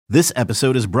This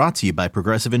episode is brought to you by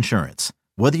Progressive Insurance.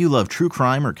 Whether you love true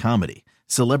crime or comedy,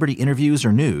 celebrity interviews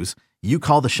or news, you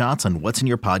call the shots on what's in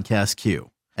your podcast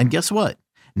queue. And guess what?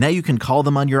 Now you can call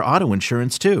them on your auto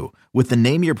insurance too with the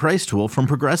Name Your Price tool from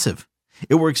Progressive.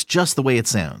 It works just the way it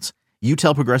sounds. You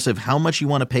tell Progressive how much you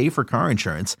want to pay for car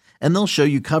insurance, and they'll show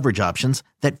you coverage options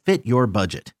that fit your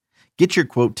budget. Get your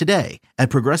quote today at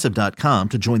Progressive.com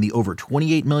to join the over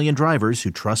 28 million drivers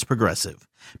who trust Progressive.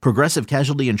 Progressive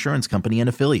Casualty Insurance Company and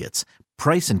Affiliates.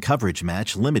 Price and coverage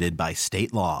match limited by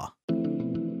state law.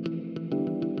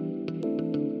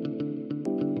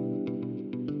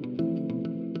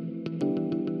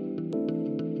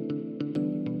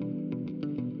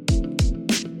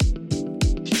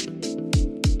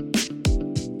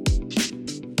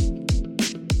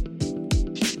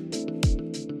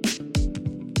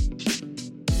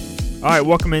 All right,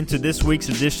 welcome into this week's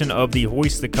edition of the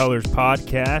Hoist the Colors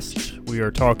podcast. We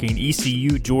are talking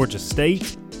ECU Georgia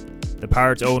State. The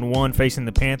Pirates 0-1 facing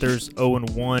the Panthers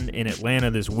 0-1 in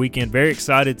Atlanta this weekend. Very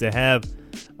excited to have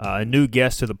a new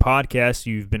guest to the podcast.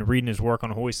 You've been reading his work on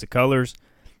Hoist the Colors.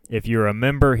 If you're a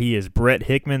member, he is Brett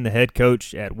Hickman, the head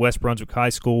coach at West Brunswick High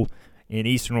School in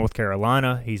Eastern North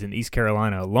Carolina. He's an East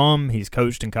Carolina alum. He's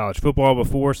coached in college football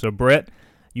before. So, Brett,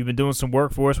 you've been doing some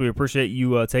work for us. We appreciate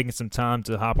you taking some time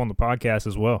to hop on the podcast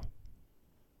as well.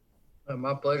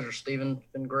 My pleasure, Stephen.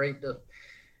 It's been great to,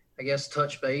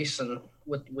 touch base and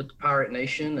with the Pirate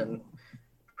Nation and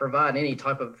provide any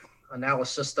type of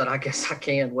analysis that I guess I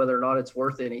can. Whether or not it's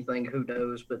worth anything, who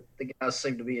knows? But the guys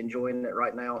seem to be enjoying it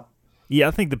right now. Yeah,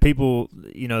 I think the people,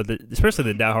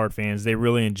 especially the diehard fans, they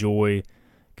really enjoy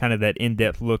kind of that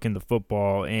in-depth look into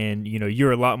football. And,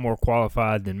 you're a lot more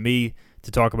qualified than me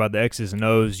to talk about the X's and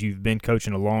O's. You've been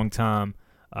coaching a long time.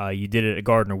 You did it at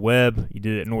Gardner-Webb. You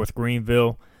did it at North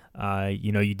Greenville.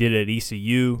 You did it at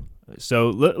ECU. So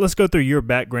let's go through your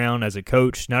background as a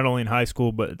coach, not only in high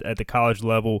school but at the college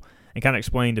level, and kind of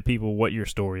explain to people what your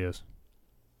story is.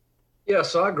 Yeah,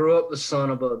 so I grew up the son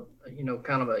of a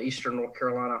Eastern North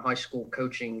Carolina high school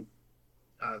coaching.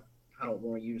 I don't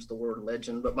want to use the word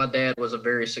legend, but my dad was a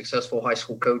very successful high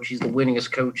school coach. He's the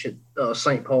winningest coach at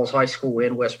St. Paul's High School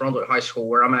and West Brunswick High School,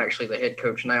 where I'm actually the head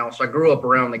coach now. So I grew up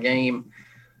around the game,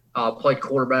 played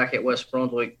quarterback at West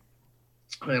Brunswick,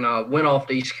 and went off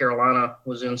to East Carolina,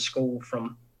 was in school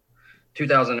from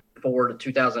 2004 to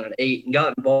 2008, and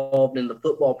got involved in the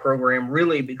football program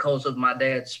really because of my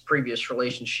dad's previous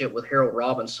relationship with Harold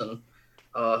Robinson,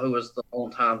 who was the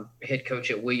longtime head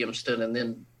coach at Williamston, and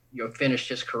then finished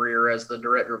his career as the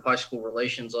director of high school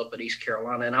relations up at East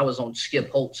Carolina. And I was on Skip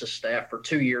Holtz's staff for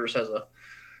 2 years as a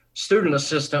student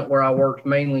assistant, where I worked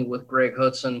mainly with Greg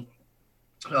Hudson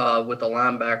with the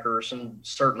linebackers. And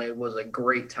certainly it was a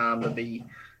great time to be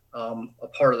a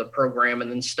part of the program, and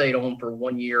then stayed on for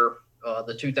 1 year,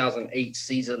 the 2008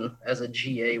 season as a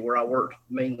GA, where I worked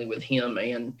mainly with him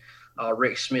and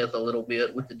Rick Smith a little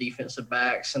bit with the defensive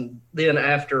backs. And then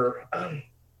after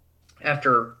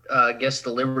the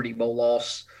Liberty Bowl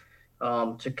loss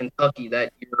to Kentucky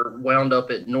that year, wound up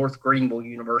at North Greenville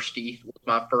University. It was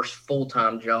my first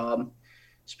full-time job.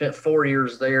 Spent 4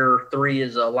 years there, 3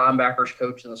 as a linebackers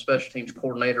coach and the special teams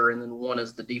coordinator, and then 1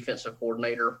 as the defensive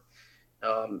coordinator,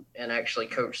 and actually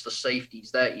coached the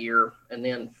safeties that year. And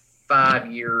then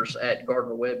 5 years at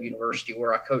Gardner-Webb University,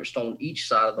 where I coached on each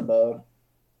side of the ball.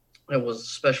 I was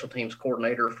special teams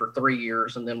coordinator for 3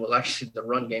 years, and then was actually the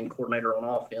run game coordinator on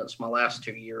offense my last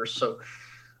 2 years. So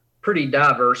pretty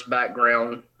diverse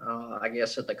background,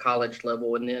 at the college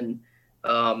level. And then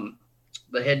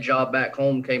the head job back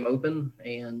home came open,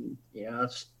 and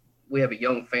we have a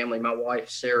young family. My wife,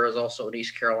 Sarah, is also an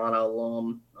East Carolina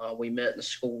alum. We met in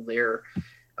school there.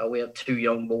 We have 2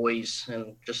 young boys,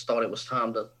 and just thought it was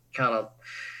time to kind of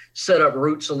set up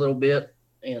roots a little bit.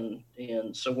 And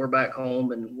so we're back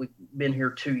home, and we've been here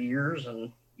 2 years,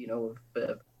 and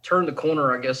turned the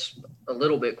corner, I guess, a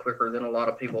little bit quicker than a lot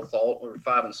of people thought. We were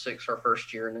 5-6 our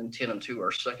first year, and then 10-2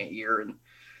 our second year, and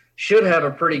should have a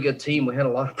pretty good team. We had a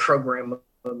lot of program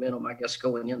momentum, I guess,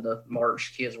 going into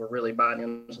March. Kids were really buying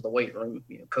into the weight room.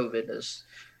 COVID has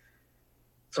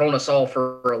thrown us all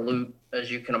for a loop, as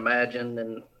you can imagine,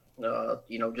 and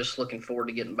just looking forward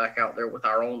to getting back out there with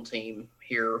our own team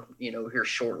here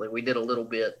shortly. We did a little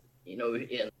bit,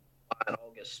 in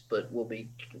August, but we'll be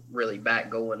really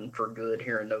back going for good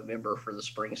here in November for the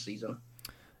spring season.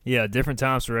 Yeah, different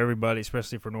times for everybody,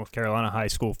 especially for North Carolina high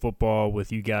school football,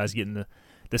 with you guys getting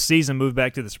the season moved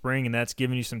back to the spring, and that's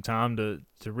giving you some time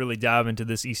to really dive into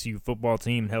this ECU football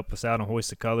team and help us out on Hoist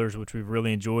the Colors, which we've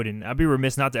really enjoyed. And I'd be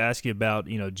remiss not to ask you about,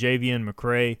 Javian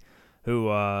McCray, who,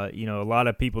 a lot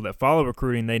of people that follow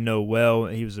recruiting, they know well.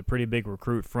 He was a pretty big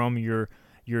recruit from your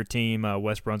your team,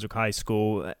 West Brunswick High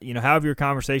School. How have your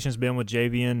conversations been with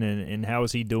Javian, and how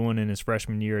is he doing in his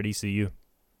freshman year at ECU?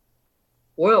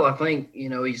 Well, I think,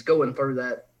 he's going through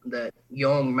that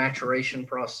young maturation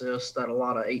process that a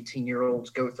lot of 18-year-olds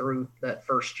go through that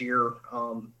first year.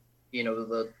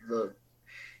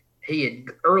 He had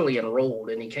early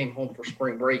enrolled and he came home for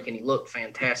spring break and he looked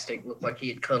fantastic. Looked like he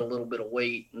had cut a little bit of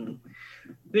weight, and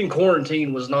then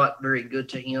quarantine was not very good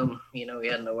to him. He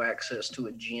had no access to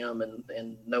a gym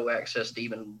and no access to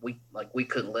even we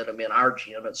couldn't let him in our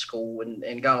gym at school,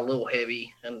 and got a little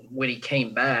heavy. And when he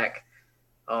came back,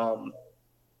 I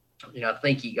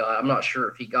think I'm not sure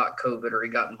if he got COVID or he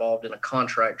got involved in a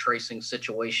contract tracing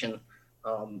situation.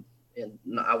 And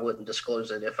I wouldn't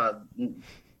disclose it if I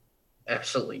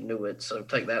absolutely knew it. So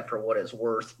take that for what it's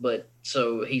worth. But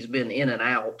so he's been in and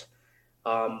out,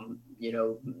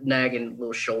 nagging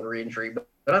little shoulder injury,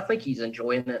 but I think he's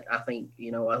enjoying it. I think,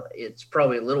 it's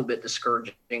probably a little bit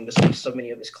discouraging to see so many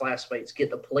of his classmates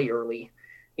get to play early.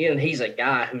 And he's a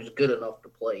guy who's good enough to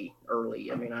play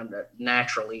early. I mean, I'm not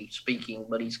naturally speaking,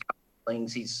 but he's got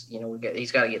things. He's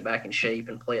got to get back in shape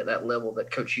and play at that level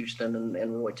that Coach Houston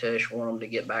and Roy Tesh want him to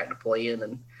get back to play in.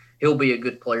 And he'll be a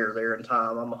good player there in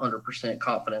time. I'm 100%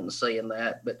 confident in saying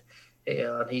that. But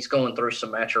he's going through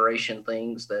some maturation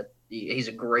things that he's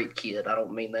a great kid. I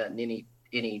don't mean that in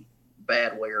any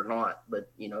bad way or not, but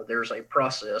there's a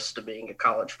process to being a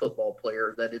college football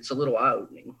player that it's a little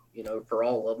eye-opening, for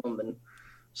all of them. And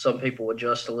some people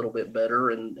adjust a little bit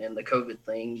better, and the COVID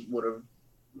thing would have,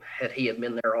 had he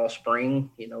been there all spring,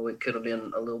 it could have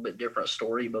been a little bit different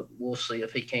story, but we'll see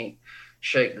if he can't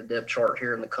shake the depth chart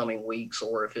here in the coming weeks,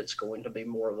 or if it's going to be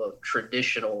more of a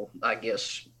traditional, I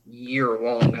guess, year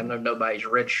long. I know nobody's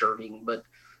redshirting, but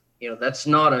that's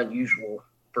not unusual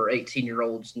for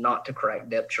 18-year-olds not to crack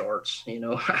depth charts.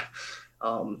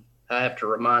 I have to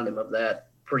remind him of that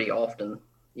pretty often,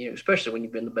 especially when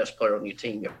you've been the best player on your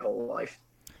team your whole life.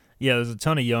 Yeah, there's a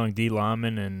ton of young D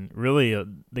linemen, and really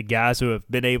the guys who have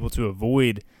been able to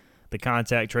avoid the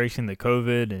contact tracing, the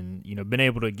COVID, and been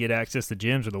able to get access to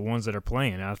gyms are the ones that are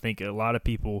playing. I think a lot of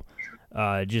people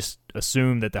just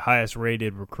assume that the highest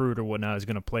rated recruit or whatnot is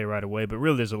going to play right away, but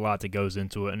really there's a lot that goes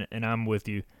into it. And I'm with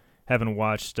you, having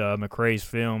watched McCray's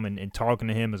film and talking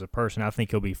to him as a person, I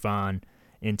think he'll be fine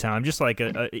in time. Just like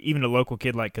even a local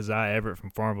kid like Keziah Everett from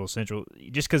Farmville Central,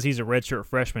 just because he's a redshirt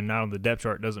freshman not on the depth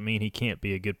chart doesn't mean he can't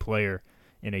be a good player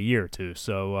in a year or two.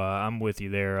 So I'm with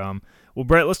you there. Well,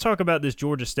 Brett, let's talk about this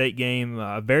Georgia State game.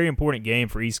 A very important game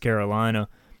for East Carolina.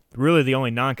 Really the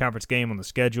only non-conference game on the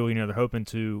schedule. They're hoping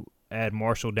to add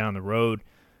Marshall down the road.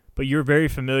 But you're very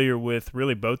familiar with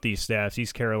really both these staffs,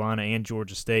 East Carolina and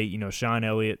Georgia State. Sean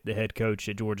Elliott, the head coach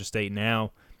at Georgia State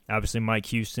now. Obviously, Mike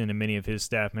Houston and many of his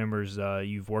staff members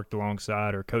you've worked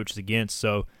alongside or coached against.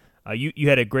 So you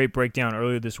had a great breakdown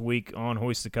earlier this week on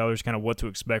Hoist the Colors, kind of what to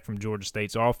expect from Georgia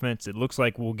State's offense. It looks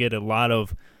like we'll get a lot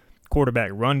of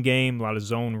quarterback run game, a lot of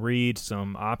zone read,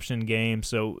 some option game.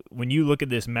 So when you look at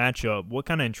this matchup, what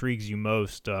kind of intrigues you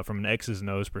most from an X's and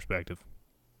O's perspective?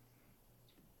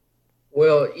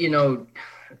 Well,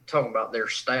 talking about their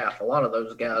staff, a lot of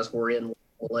those guys were in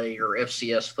LA or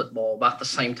FCS football about the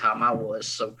same time I was.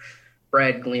 So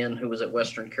Brad Glenn, who was at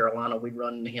Western Carolina, we'd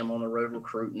run into him on the road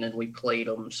recruiting and we played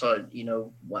him. So,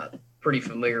 pretty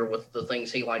familiar with the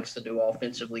things he likes to do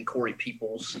offensively. Corey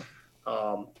Peoples,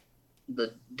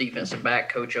 the defensive back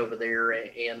coach over there,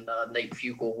 and Nate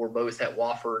Fuqua were both at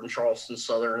Wofford and Charleston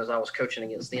Southern as I was coaching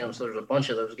against them. So there's a bunch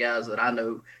of those guys that I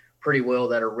know pretty well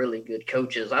that are really good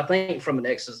coaches. I think from an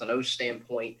X's and O's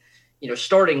standpoint,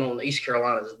 starting on East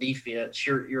Carolina's defense,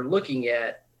 you're looking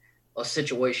at a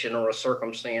situation or a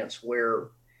circumstance where,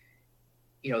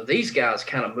 these guys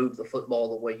kind of move the football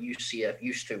the way UCF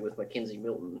used to with Mackenzie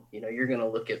Milton. You're going to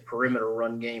look at perimeter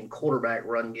run game, quarterback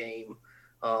run game,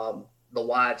 the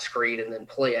wide screen, and then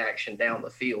play action down the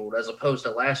field, as opposed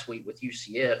to last week with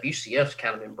UCF. UCF's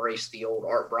kind of embraced the old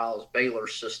Art Briles Baylor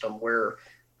system where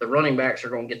the running backs are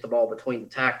going to get the ball between the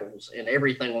tackles and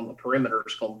everything on the perimeter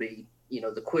is going to be,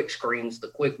 the quick screens, the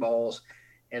quick balls,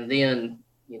 and then,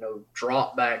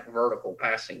 drop back vertical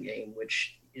passing game,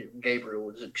 which Gabriel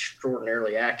was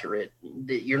extraordinarily accurate.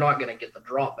 You're not going to get the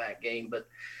drop back game, but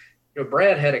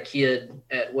Brad had a kid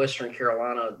at Western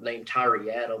Carolina named Tyree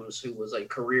Adams, who was a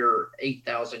career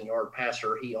 8,000-yard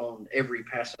passer. He owned every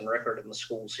passing record in the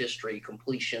school's history,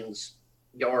 completions,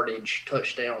 yardage,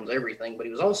 touchdowns, everything, but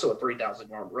he was also a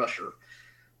 3,000-yard rusher.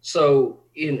 So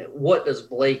what does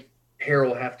Blake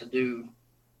Harrell have to do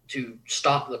to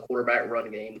stop the quarterback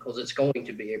run game? Because it's going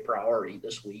to be a priority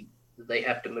this week. They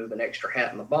have to move an extra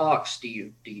hat in the box. Do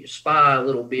you spy a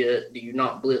little bit? Do you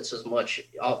not blitz as much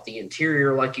off the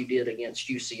interior like you did against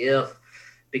UCF?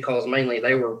 because mainly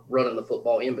they were running the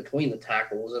football in between the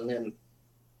tackles, and then,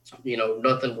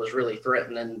 nothing was really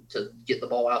threatening to get the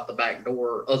ball out the back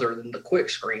door other than the quick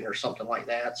screen or something like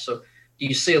that. So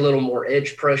you see a little more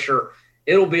edge pressure.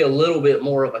 It'll be a little bit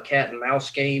more of a cat and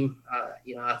mouse game.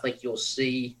 I think you'll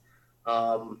see a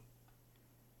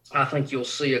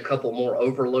couple more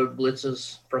overload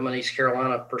blitzes from an East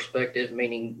Carolina perspective,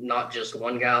 meaning not just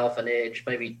one guy off an edge,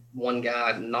 maybe one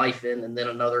guy knifing and then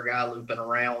another guy looping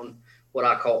around, what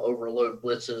I call overload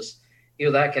blitzes.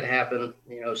 That could happen.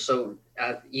 So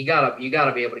you gotta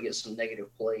be able to get some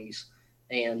negative plays,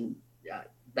 and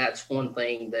that's one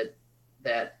thing that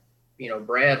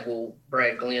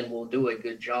Brad Glenn will do a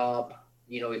good job,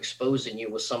 exposing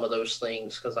you with some of those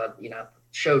things, because I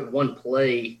showed one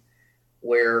play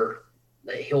where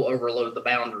he'll overload the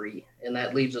boundary, and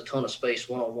that leaves a ton of space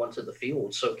one-on-one to the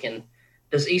field. So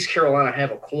does East Carolina have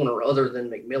a corner other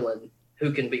than McMillan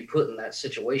who can be put in that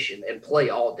situation and play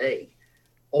all day?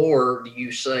 Or do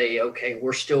you say, okay,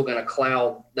 we're still going to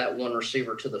cloud that one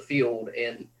receiver to the field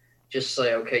and just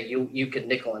say, okay, you can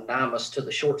nickel and dime us to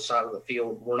the short side of the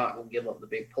field. We're not going to give up the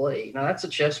big play. Now, that's a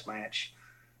chess match.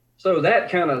 So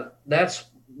that's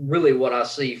really what I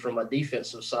see from a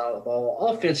defensive side of the ball.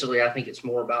 Offensively, I think it's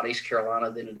more about East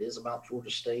Carolina than it is about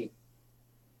Georgia State.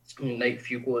 Nate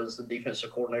Fuqua is the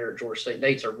defensive coordinator at Georgia State.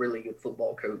 Nate's a really good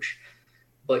football coach,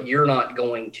 but you're not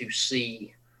going to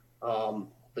see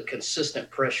the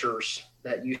consistent pressures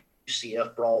that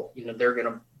UCF brought. They're going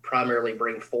to primarily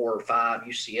bring 4 or 5.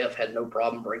 UCF had no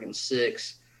problem bringing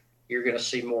 6. You're going to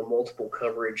see more multiple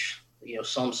coverage,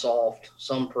 some soft,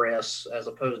 some press, as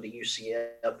opposed to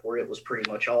UCF, where it was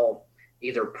pretty much all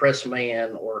either press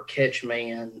man or catch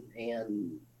man,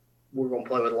 and we're going to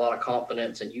play with a lot of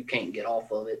confidence, and you can't get off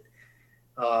of it.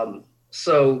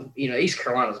 So, East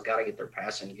Carolina's got to get their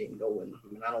passing game going.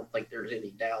 I don't think there's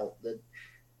any doubt that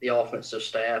the offensive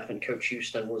staff and Coach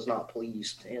Houston was not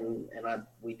pleased. And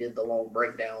we did the long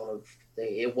breakdown of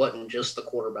it wasn't just the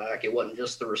quarterback. It wasn't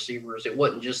just the receivers. It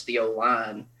wasn't just the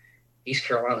O-line. East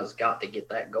Carolina's got to get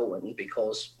that going,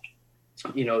 because,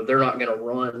 they're not going to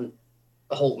run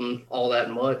Holton all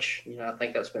that much. I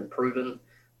think that's been proven,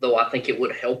 though I think it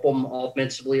would help them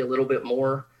offensively a little bit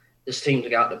more. This team's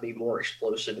got to be more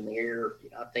explosive in the air.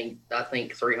 I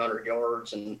think 300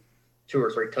 yards and 2 or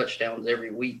 3 touchdowns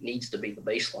every week needs to be the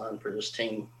baseline for this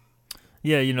team.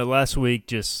 Yeah, last week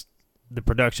just the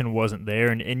production wasn't there,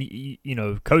 and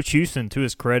Coach Houston, to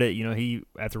his credit, he,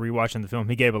 after rewatching the film,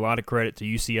 he gave a lot of credit to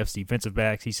UCF's defensive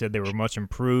backs. He said they were much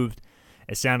improved.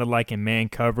 It sounded like in man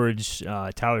coverage,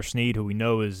 Tyler Snead, who we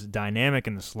know is dynamic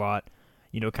in the slot,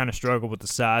 kind of struggled with the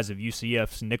size of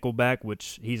UCF's nickelback,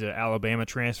 which he's an Alabama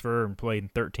transfer and played in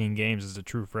 13 games as a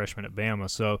true freshman at Bama.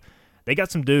 So they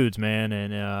got some dudes, man,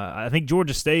 and I think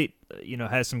Georgia State,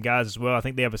 has some guys as well. I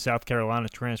think they have a South Carolina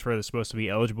transfer that's supposed to be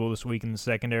eligible this week in the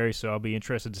secondary, so I'll be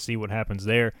interested to see what happens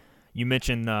there. You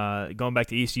mentioned going back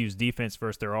to ECU's defense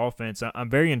versus their offense. I'm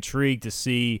very intrigued to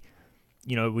see,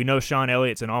 we know Sean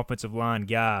Elliott's an offensive line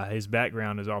guy. His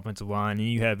background is offensive line, and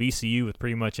you have ECU with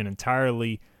pretty much an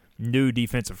entirely new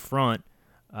defensive front.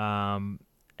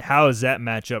 How is that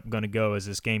matchup going to go as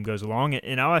this game goes along?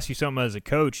 And I'll ask you something as a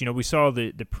coach. We saw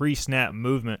the pre-snap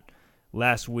movement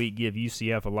last week give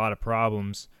UCF a lot of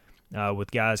problems with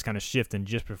guys kind of shifting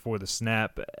just before the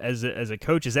snap. As a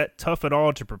coach, is that tough at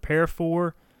all to prepare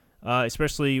for,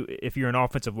 especially if you're an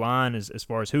offensive line, as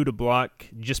far as who to block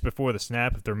just before the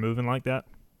snap if they're moving like that?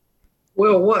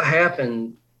 Well, what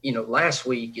happened, last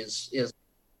week is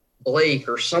Blake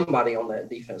or somebody on that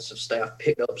defensive staff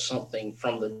picked up something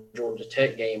from the Georgia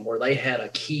Tech game where they had a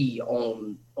key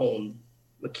on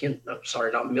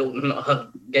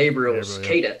Gabriel's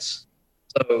cadence.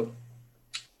 So,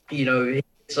 he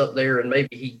gets up there and maybe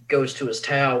he goes to his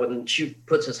towel and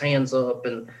puts his hands up,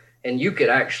 and you could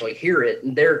actually hear it.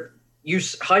 And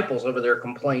Heupel's over there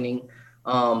complaining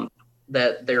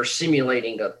that they're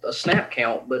simulating a snap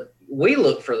count, but we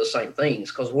look for the same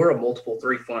things because we're a multiple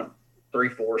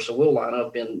 3-4, so we'll line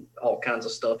up in all kinds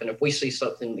of stuff. And if we see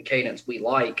something in the cadence we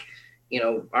like,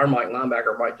 our Mike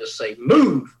linebacker might just say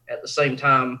move at the same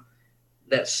time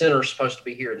that center's supposed to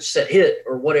be here and set hit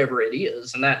or whatever it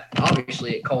is. And that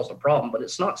obviously it caused a problem, but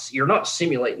you're not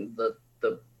simulating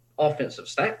the offensive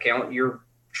snap count. You're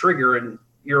triggering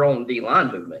your own D-line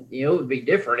movement. It would be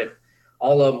different if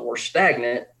all of them were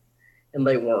stagnant and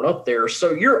they weren't up there.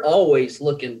 So you're always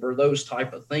looking for those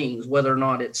type of things, whether or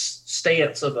not it's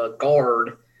stance of a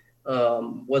guard,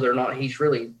 whether or not he's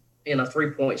really in a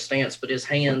 3-point stance, but his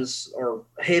hands are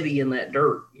heavy in that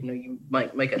dirt. You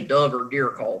might make a dove or deer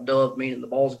call. Dove meaning the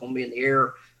ball's going to be in the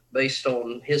air based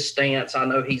on his stance. I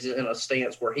know he's in a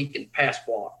stance where he can pass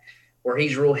block. or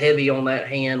he's real heavy on that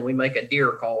hand, we make a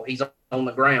deer call. He's on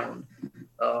the ground.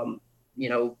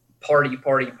 Party,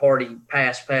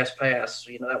 pass.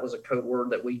 That was a code word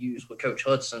that we used with Coach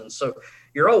Hudson. So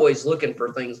you're always looking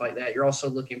for things like that. You're also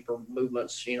looking for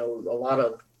movements. A lot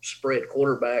of spread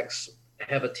quarterbacks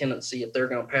have a tendency, if they're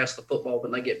going to pass the football,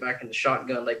 when they get back in the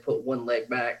shotgun, they put one leg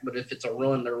back. But if it's a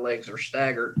run, their legs are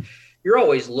staggered. You're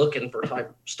always looking for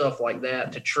type stuff like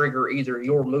that to trigger either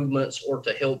your movements or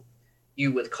to help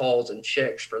you with calls and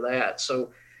checks for that.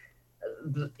 So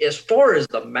as far as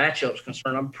the matchup's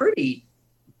concerned, I'm pretty,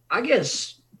 I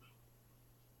guess,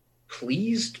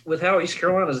 pleased with how East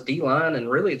Carolina's D-line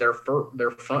and really their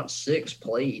front six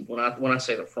played. When I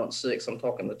say the front six, I'm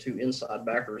talking the two inside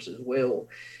backers as well.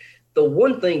 The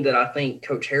one thing that I think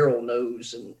Coach Harrell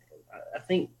knows, and I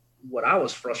think what I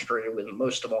was frustrated with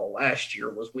most of all last year,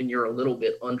 was when you're a little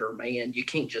bit undermanned, you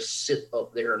can't just sit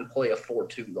up there and play a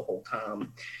 4-2 the whole time.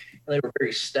 And they were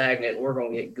very stagnant. We're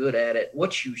going to get good at it.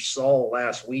 What you saw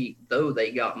last week, though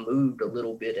they got moved a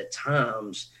little bit at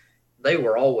times, they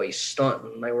were always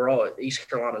stunting. East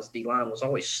Carolina's D-line was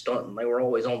always stunting. They were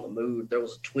always on the move. There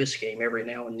was a twist game every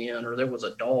now and then, or there was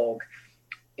a dog.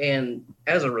 And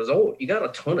as a result, you got a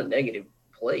ton of negative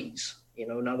plays.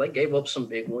 Now they gave up some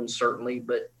big ones, certainly,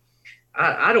 but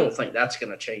I don't think that's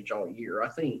going to change all year. I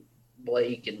think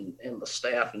Blake and the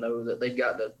staff know that they've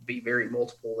got to be very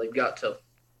multiple. They've got to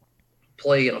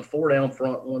play in a 4-down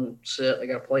front one set. They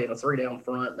got to play in a 3-down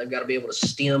front. They've got to be able to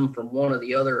stem from one or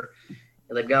the other.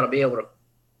 And they've got to be able to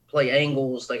play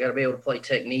angles. They got to be able to play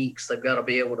techniques. They've got to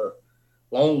be able to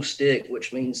long stick,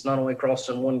 which means not only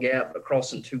crossing one gap, but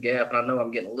crossing two gap. And I know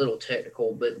I'm getting a little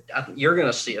technical, but you're going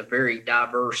to see a very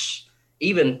diverse,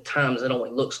 even times it only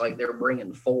looks like they're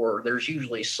bringing four. There's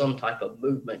usually some type of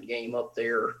movement game up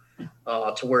there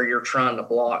to where you're trying to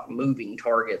block moving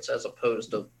targets as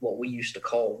opposed to what we used to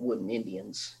call wooden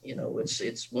Indians.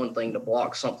 It's one thing to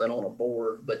block something on a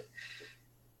board, but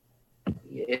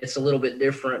it's a little bit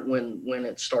different when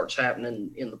it starts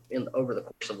happening in over the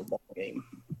course of a ball game.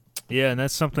 Yeah, and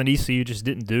that's something ECU just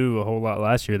didn't do a whole lot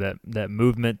last year, that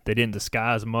movement. They didn't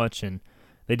disguise much, and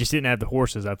they just didn't have the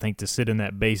horses, I think, to sit in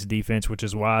that base defense, which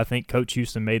is why I think Coach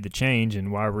Houston made the change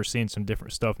and why we're seeing some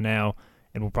different stuff now,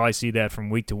 and we'll probably see that from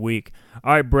week to week.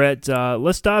 All right, Brett,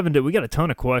 let's dive into it. We got a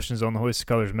ton of questions on the Hoist the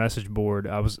Colors message board.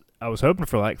 I was hoping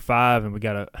for like 5, and we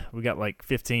got like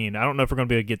 15. I don't know if we're going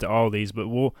to be able to get to all these, but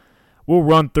we'll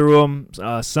run through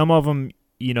them. Some of them,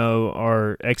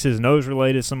 are X's and O's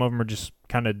related. Some of them are just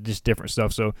kind of just different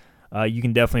stuff. So you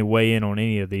can definitely weigh in on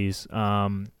any of these.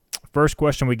 First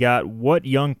question we got: what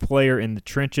young player in the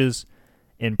trenches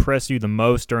impressed you the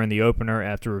most during the opener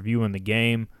after reviewing the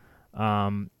game?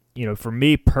 For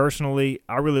me personally,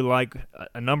 I really like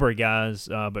a number of guys,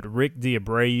 but Rick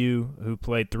D'Abreu, who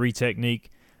played 3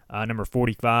 technique, number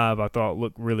 45, I thought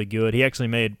looked really good. He actually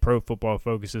made Pro Football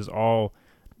Focus's all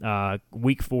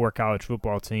week 4 college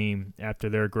football team after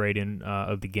their grading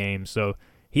of the game. So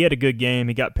he had a good game.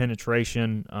 He got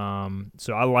penetration.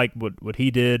 So I like what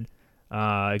he did.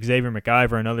 Xavier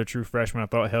McIver, another true freshman, I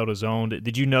thought held his own.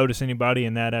 Did you notice anybody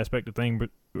in that aspect of thing,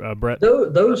 Brett?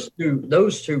 Those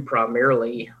two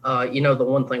primarily. The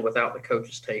one thing without the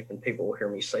coach's tape, and people will hear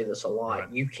me say this a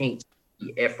lot, you can't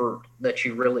see the effort that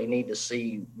you really need to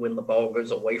see when the ball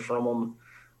goes away from them.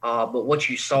 But what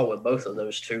you saw with both of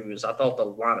those two is I thought the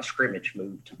line of scrimmage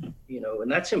moved,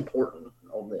 and that's important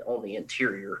on the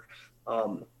interior.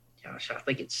 I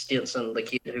think it's Stinson, the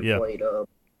kid who played.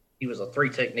 He was a 3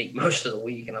 technique most of the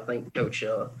week, and I think Coach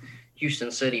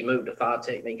Houston said he moved to 5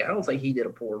 technique. I don't think he did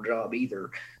a poor job either.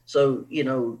 So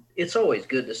it's always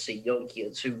good to see young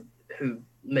kids who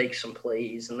make some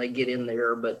plays and they get in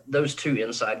there. But those 2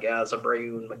 inside guys,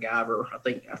 Abreu and McIver, I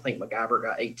think McIver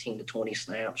got 18 to 20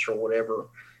 snaps or whatever.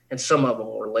 And some of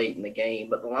them were late in the game,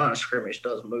 but the line of scrimmage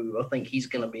does move. I think he's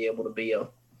going to be able to be a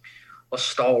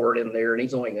stalwart in there, and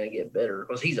he's only going to get better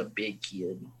because he's a big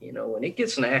kid, and it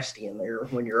gets nasty in there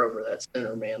when you're over that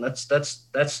center, man.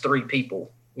 That's 3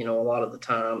 people, a lot of the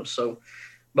time. So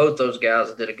both those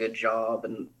guys did a good job,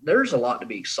 and there's a lot to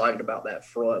be excited about that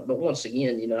front. But once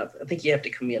again, I think you have to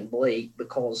commend Blake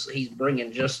because he's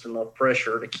bringing just enough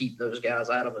pressure to keep those guys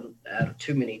out of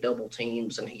too many double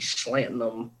teams, and he's slanting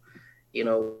them,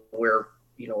 where,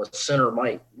 a center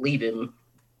might leave him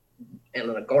and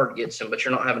then a guard gets him, but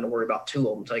you're not having to worry about 2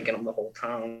 of them taking him the whole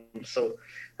time. So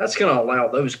that's going to allow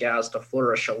those guys to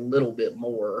flourish a little bit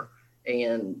more.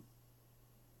 And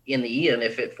in the end,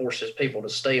 if it forces people to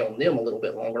stay on them a little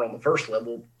bit longer on the first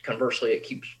level, conversely, it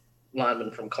keeps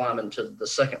linemen from climbing to the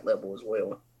second level as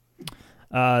well.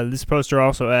 This poster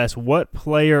also asks, what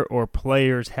player or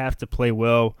players have to play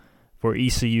well for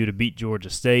ECU to beat Georgia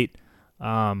State?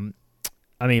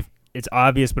 I mean, it's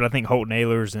obvious, but I think Holton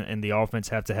Ahlers and the offense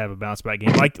have to have a bounce-back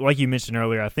game. Like you mentioned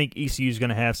earlier, I think ECU is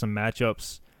going to have some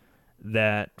matchups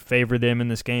that favor them in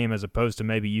this game as opposed to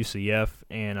maybe UCF,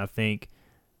 and I think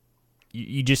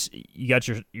you got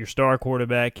your star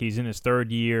quarterback. He's in his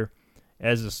third year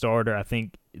as a starter. I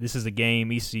think this is a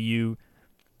game ECU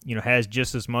has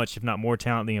just as much, if not more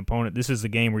talent than the opponent. This is the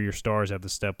game where your stars have to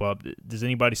step up. Does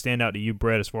anybody stand out to you,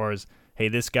 Brett, as far as, hey,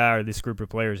 this guy or this group of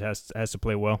players has to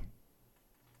play well?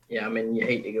 Yeah, I mean, you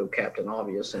hate to go Captain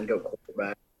Obvious and go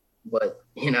quarterback, but,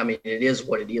 it is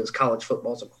what it is. College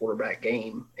football is a quarterback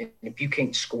game, and if you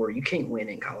can't score, you can't win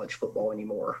in college football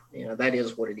anymore. That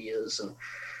is what it is, and,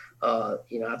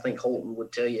 I think Holton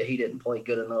would tell you he didn't play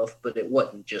good enough, but it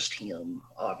wasn't just him,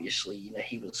 obviously.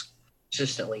 He was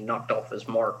consistently knocked off his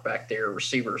mark back there.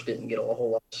 Receivers didn't get a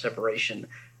whole lot of separation.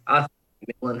 I think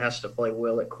Millen has to play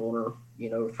well at corner,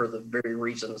 for the very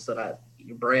reasons that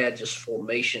Brad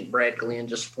Glenn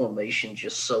just formation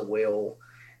just so well.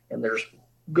 And there's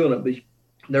going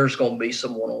to be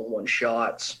some one-on-one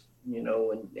shots,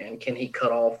 and can he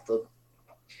cut off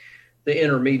the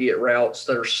intermediate routes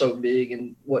that are so big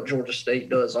and what Georgia State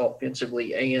does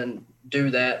offensively, and do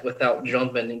that without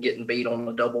jumping and getting beat on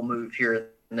a double move here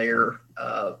and there.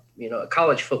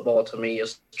 College football to me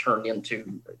is turned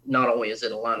into, not only is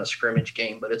it a line of scrimmage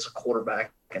game, but it's a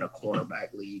quarterback and a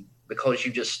cornerback league, because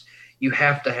you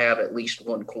have to have at least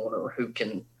one corner who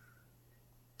can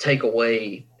take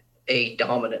away a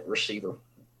dominant receiver.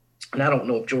 And I don't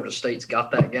know if Georgia State's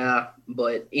got that guy,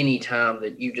 but anytime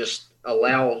that you just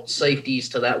allow safeties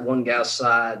to that one guy's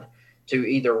side to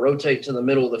either rotate to the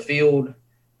middle of the field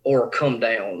or come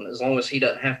down, as long as he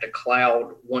doesn't have to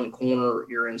cloud one corner,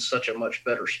 you're in such a much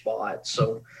better spot.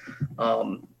 So,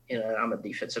 I'm a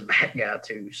defensive back guy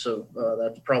too. So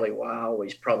that's probably why I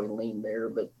always probably lean there.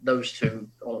 But those two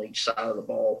on each side of the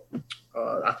ball,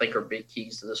 I think, are big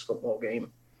keys to this football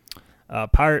game.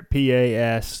 Pirate PA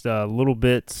asked little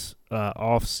bits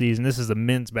off season. This is a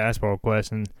men's basketball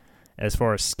question as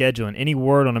far as scheduling. Any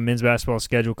word on a men's basketball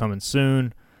schedule coming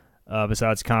soon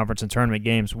besides conference and tournament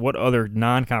games? What other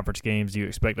non-conference games do you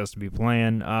expect us to be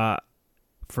playing?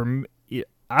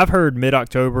 I've heard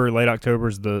mid-October, late October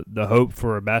is the hope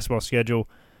for a basketball schedule.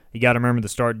 You got to remember the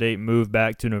start date moved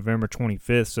back to November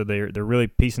 25th, so they're really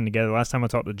piecing together. Last time I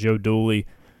talked to Joe Dooley,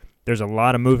 there's a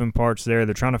lot of moving parts there.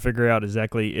 They're trying to figure out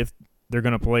exactly if they're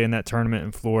going to play in that tournament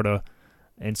in Florida.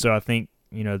 And so I think,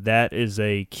 that is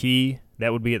a key.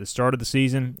 That would be at the start of the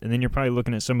season. And then you're probably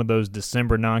looking at some of those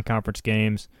December non-conference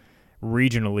games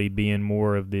regionally being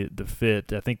more of the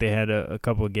fit. I think they had a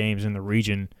couple of games in the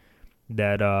region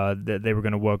that they were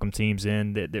going to welcome teams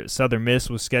in. That Southern Miss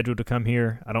was scheduled to come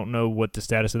here. I don't know what the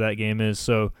status of that game is.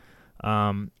 So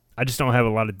I just don't have a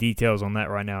lot of details on that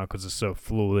right now because it's so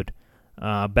fluid.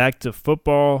 Back to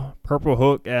football, Purple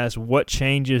Hook asks, what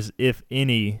changes, if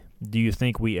any, do you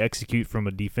think we execute from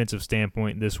a defensive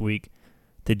standpoint this week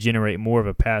to generate more of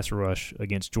a pass rush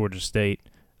against Georgia State?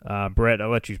 Brett,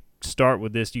 I'll let you start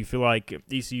with this. Do you feel like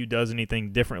ECU does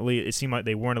anything differently? It seemed like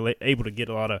they weren't able to get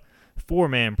a lot of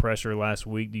four-man pressure last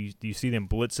week. Do you see them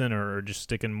blitzing or just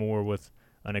sticking more with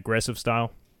an aggressive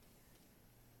style?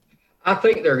 I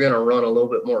think they're going to run a little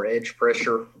bit more edge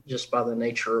pressure just by the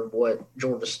nature of what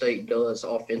Georgia State does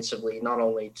offensively, not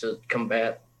only to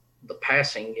combat the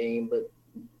passing game, but,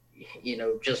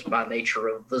 just by nature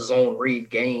of the zone read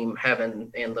game,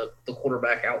 having and the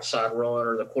quarterback outside run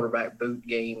or the quarterback boot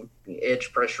game,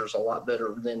 edge pressure is a lot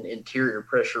better than interior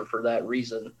pressure for that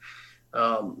reason.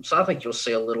 So I think you'll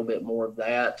see a little bit more of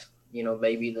that,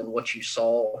 maybe than what you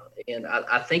saw. And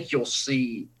I think you'll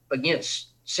see against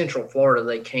Central Florida,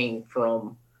 they came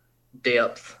from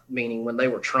depth, meaning when they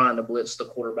were trying to blitz the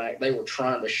quarterback, they were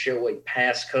trying to show a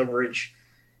pass coverage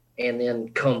and then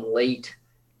come late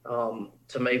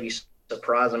to maybe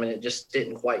surprise them, and it just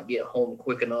didn't quite get home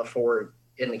quick enough for it.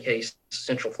 In the case,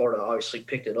 Central Florida obviously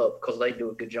picked it up because they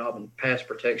do a good job in pass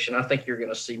protection. I think you're going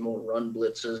to see more run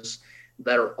blitzes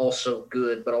that are also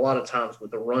good, but a lot of times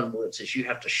with the run blitzes, you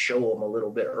have to show them a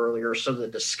little bit earlier so the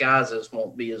disguises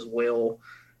won't be as well,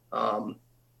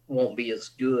 won't be as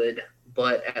good,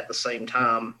 but at the same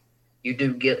time, you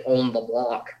do get on the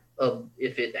block of,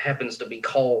 if it happens to be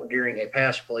called during a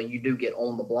pass play, you do get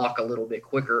on the block a little bit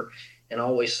quicker. And I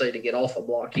always say to get off a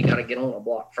block, you got to get on a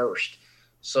block first.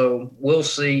 So we'll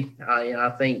see. I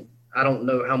think, I don't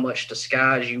know how much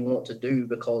disguise you want to do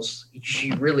because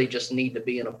you really just need to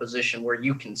be in a position where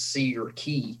you can see your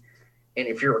key. And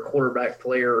if you're a quarterback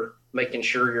player, making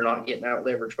sure you're not getting out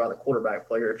leveraged by the quarterback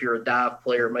player. If you're a dive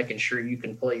player, making sure you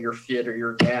can play your fit or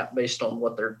your gap based on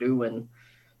what they're doing.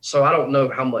 So I don't know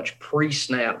how much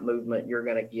pre-snap movement you're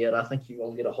going to get. I think you're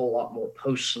going to get a whole lot more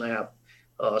post-snap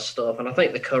stuff. And I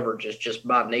think the coverage is just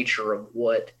by nature of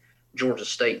what Georgia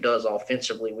State does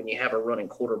offensively. When you have a running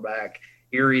quarterback,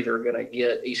 you're either going to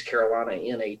get East Carolina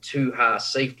in a too high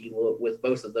safety look, with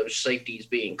both of those safeties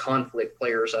being conflict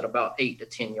players at about 8 to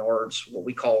 10 yards,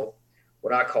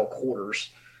 what I call quarters,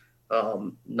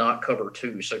 not cover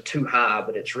two. So too high,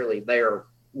 but it's really their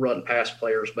run pass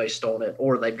players based on it,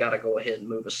 or they've got to go ahead and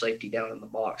move a safety down in the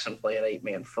box and play an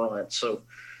 8-man front. So,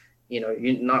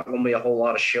 you're not going to be a whole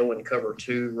lot of show in cover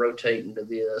two, rotating to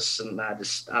this, and I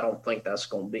don't think that's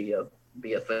going to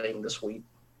be a thing this week.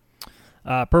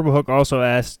 Purple Hook also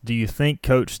asked, do you think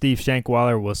Coach Steve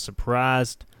Shankweiler was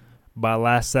surprised by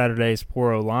last Saturday's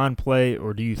poor O-line play,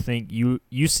 or do you think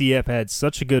UCF had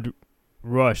such a good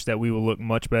rush that we will look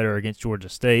much better against Georgia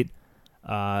State?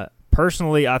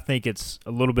 Personally, I think it's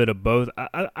a little bit of both.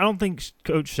 I don't think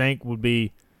Coach Shank would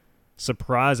be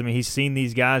surprised. I mean, he's seen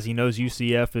these guys. He knows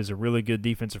UCF is a really good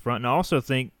defensive front. And I also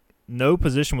think no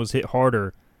position was hit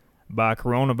harder by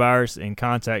coronavirus and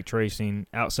contact tracing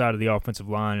outside of the offensive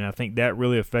line, and I think that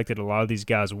really affected a lot of these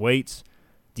guys' weights.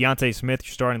 Deontay Smith,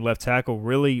 your starting left tackle,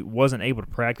 really wasn't able to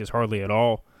practice hardly at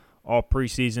all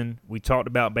preseason. We talked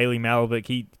about Bailey Malovic.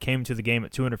 He came to the game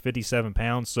at 257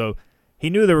 pounds, so he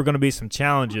knew there were going to be some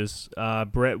challenges.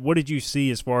 Brett, what did you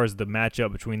see as far as the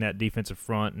matchup between that defensive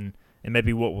front and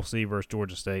maybe what we'll see versus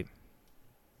Georgia State?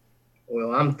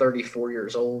 Well, I'm 34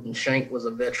 years old, and Shank was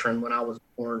a veteran when I was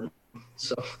born,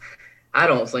 so I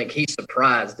don't think he's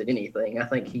surprised at anything. I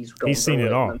think he's seen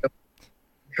it all.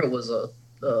 There was a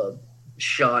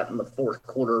shot in the fourth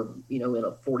quarter, in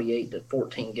a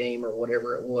 48-14 game or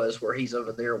whatever it was, where he's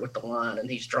over there with the line and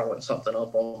he's drawing something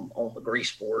up on the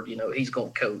grease board. He's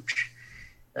going to coach.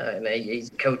 And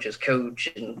he's a coach's coach,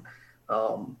 and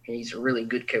he's a really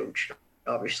good coach.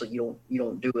 Obviously, you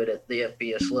don't do it at the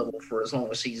FBS level for as long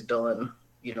as he's done,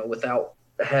 without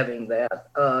having that.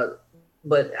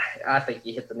 But I think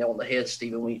you hit the nail on the head,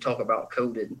 Stephen, when you talk about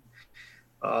COVID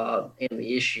and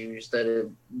the issues that have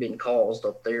been caused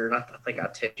up there. And I think I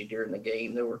texted you during the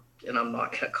game. There were, and I'm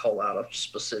not going to call out a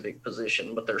specific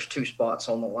position, but there's 2 spots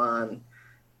on the line,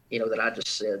 that I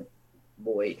just said,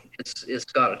 boy, it's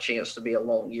got a chance to be a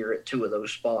long year at 2 of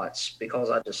those spots, because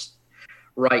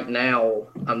right now,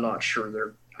 I'm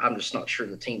just not sure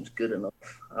the team's good enough.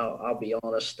 I'll be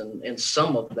honest. And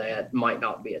some of that might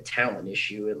not be a talent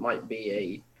issue. It might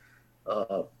be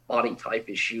a body type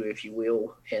issue, if you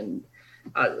will. And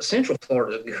Central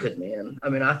Florida is good, man. I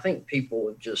mean, I think people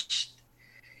have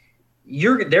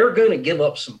they're going to give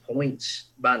up some points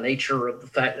by nature of the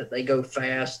fact that they go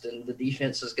fast, and the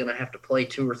defense is going to have to play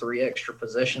 2 or 3 extra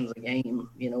possessions a game,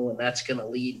 and that's going to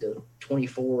lead to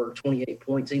 24 or 28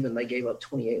 points. Even they gave up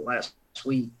 28 last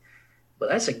week. But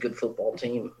that's a good football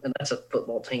team, and that's a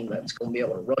football team that's going to be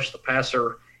able to rush the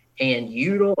passer, and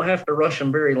you don't have to rush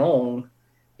them very long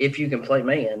if you can play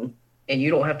man, and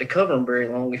you don't have to cover them very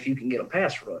long if you can get a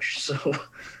pass rush. So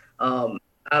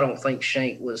I don't think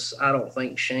Shank was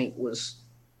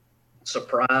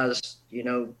surprised.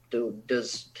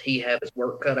 Does he have his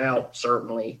work cut out?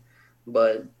 Certainly.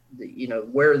 But,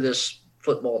 where this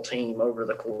football team over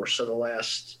the course of the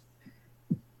last –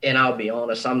 and I'll be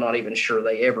honest, I'm not even sure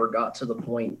they ever got to the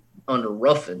point under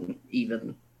Ruffin,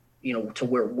 even, to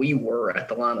where we were at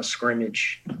the line of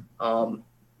scrimmage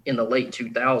in the late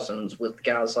 2000s with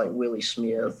guys like Willie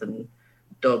Smith and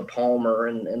Doug Palmer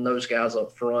and those guys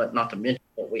up front, not to mention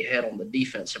what we had on the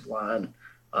defensive line.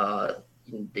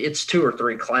 It's 2 or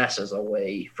 3 classes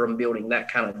away from building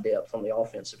that kind of depth on the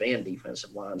offensive and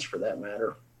defensive lines, for that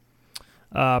matter.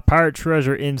 Pirate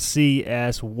Treasure NC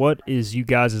asks, what is you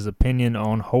guys' opinion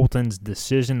on Holton's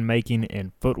decision-making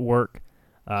and footwork?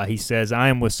 He says, I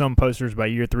am with some posters by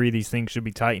year 3, these things should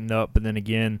be tightened up, but then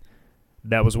again,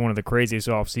 that was one of the craziest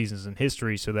off seasons in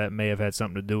history, so that may have had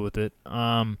something to do with it.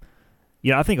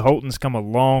 I think Holton's come a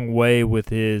long way with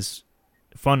his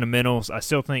fundamentals. I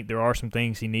still think there are some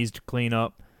things he needs to clean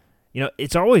up.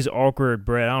 It's always awkward,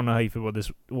 Brett, I don't know how you feel about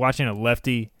this, watching a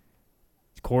lefty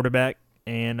quarterback.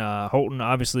 And Holton,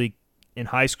 obviously, in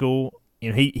high school,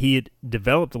 he had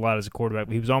developed a lot as a quarterback,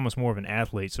 but he was almost more of an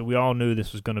athlete. So we all knew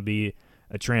this was going to be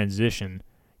a transition.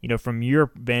 From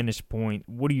your vantage point,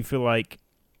 what do you feel like,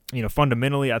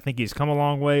 fundamentally, I think he's come a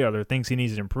long way. Are there things he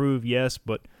needs to improve? Yes,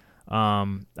 but I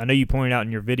know you pointed out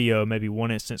in your video maybe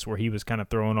one instance where he was kind of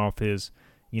throwing off his,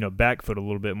 back foot a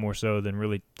little bit more so than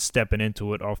really stepping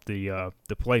into it off the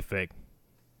play fake.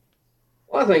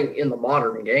 Well, I think in the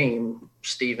modern game,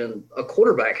 Stephen, a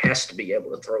quarterback has to be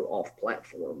able to throw off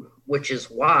platform, which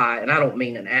is why, and I don't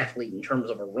mean an athlete in terms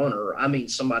of a runner, I mean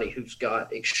somebody who's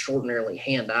got extraordinarily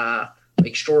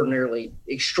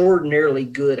extraordinarily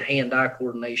good hand-eye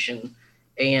coordination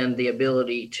and the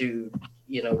ability to,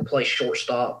 play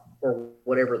shortstop or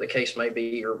whatever the case may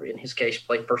be, or in his case,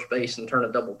 play first base and turn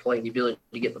a double play, the ability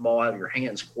to get the ball out of your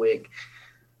hands quick.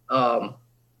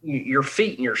 Your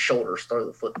feet and your shoulders throw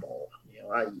the football.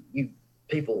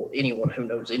 Anyone who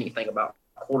knows anything about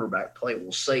quarterback play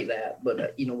will say that.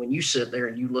 But, when you sit there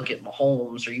and you look at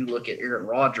Mahomes or you look at Aaron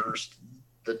Rodgers,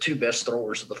 the two best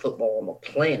throwers of the football on the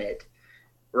planet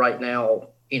right now,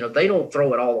 they don't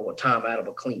throw it all the time out of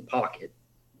a clean pocket.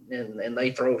 And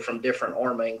they throw from different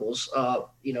arm angles. The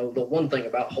one thing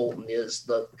about Holton is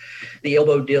the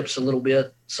elbow dips a little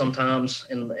bit sometimes,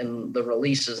 and the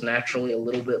release is naturally a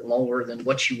little bit longer than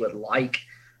what you would like.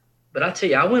 But I tell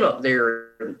you, I went up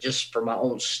there just for my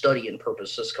own studying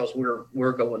purposes because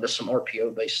we're going to some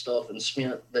RPO-based stuff, and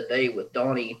spent the day with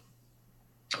Donnie.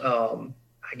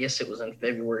 I guess it was in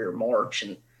February or March,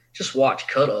 and just watched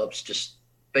cut-ups, just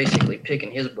basically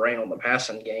picking his brain on the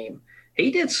passing game. He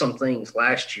did some things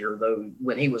last year, though,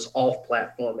 when he was off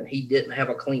platform and he didn't have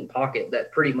a clean pocket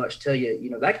that pretty much tell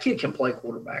you, that kid can play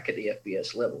quarterback at the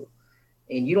FBS level.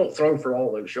 And you don't throw for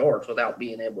all those yards without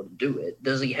being able to do it.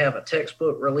 Does he have a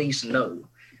textbook release? No.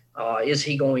 Is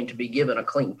he going to be given a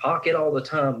clean pocket all the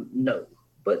time? No.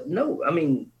 But no,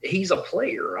 he's a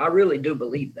player. I really do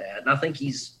believe that. And I think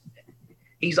he's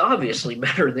obviously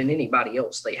better than anybody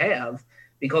else they have,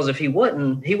 because if he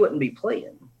wasn't, he wouldn't be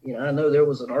playing. I know there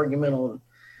was an argument on,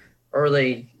 are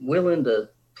they willing to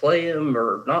play him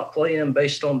or not play him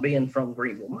based on being from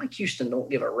Greenville? Mike Houston don't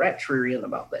give a rat's rear end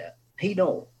about that. He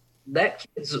don't. That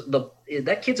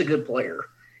kid's a good player,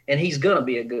 and he's going to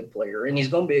be a good player, and he's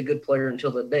going to be a good player until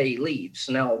the day he leaves.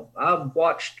 Now, I've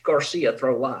watched Garcia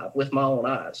throw live with my own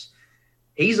eyes.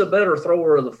 He's a better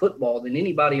thrower of the football than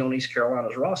anybody on East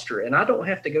Carolina's roster, and I don't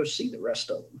have to go see the rest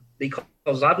of them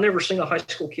because I've never seen a high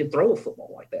school kid throw a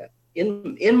football like that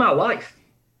in my life.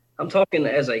 I'm talking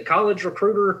as a college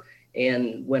recruiter,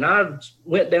 and when I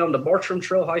went down to Bartram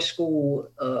Trail High School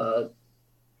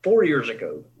 4 years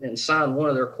ago and signed one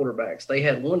of their quarterbacks, they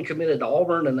had one committed to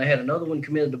Auburn and they had another one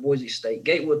committed to Boise State.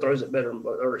 Garcia throws it better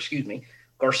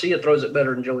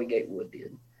than Joey Gatewood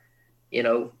did,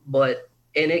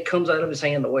 and it comes out of his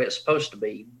hand the way it's supposed to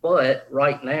be. But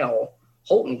right now,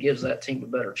 Holton gives that team a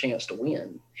better chance to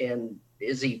win. And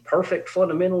is he perfect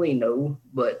fundamentally? No,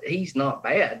 but he's not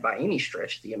bad by any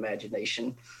stretch of the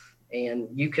imagination, and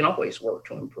you can always work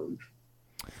to improve.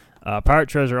 Pirate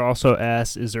Treasure also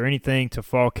asks, is there anything to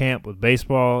fall camp with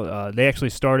baseball? They actually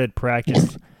started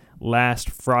practice last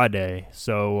Friday,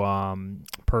 so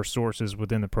per sources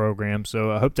within the program.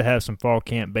 So I hope to have some fall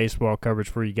camp baseball coverage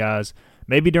for you guys.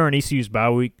 Maybe during ECU's bye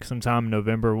week sometime in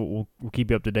November. We'll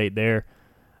keep you up to date there.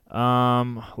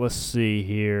 Let's see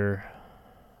here.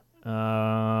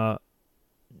 I'm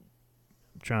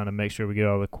trying to make sure we get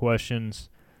all the questions.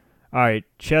 All right,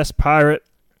 Chess Pirate.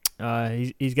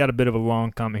 He's got a bit of a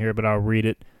long comment here, but I'll read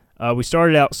it. We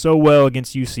started out so well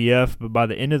against UCF, but by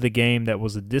the end of the game, that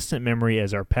was a distant memory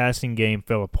as our passing game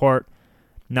fell apart.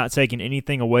 Not taking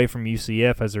anything away from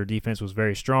UCF as their defense was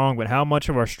very strong, but how much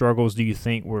of our struggles do you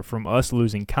think were from us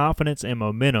losing confidence and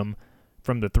momentum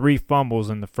from the 3 fumbles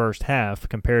in the first half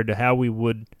compared to how we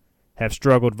would have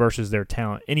struggled versus their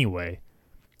talent anyway?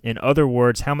 In other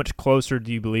words, how much closer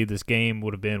do you believe this game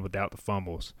would have been without the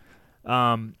fumbles?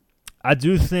 I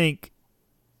do think,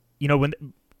 when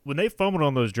they fumbled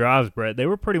on those drives, Brett, they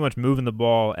were pretty much moving the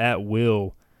ball at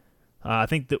will. I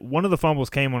think that one of the fumbles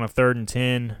came on a 3rd and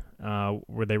 10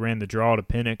 where they ran the draw to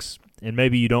Penix, and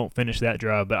maybe you don't finish that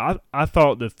drive. But I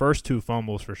thought the first 2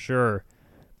 fumbles for sure,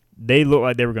 they looked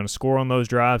like they were going to score on those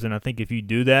drives, and I think if you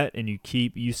do that and you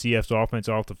keep UCF's offense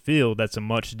off the field, that's a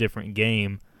much different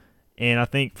game. And I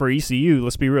think for ECU,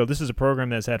 let's be real, this is a program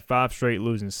that's had 5 straight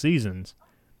losing seasons.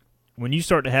 When you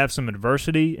start to have some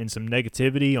adversity and some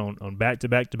negativity on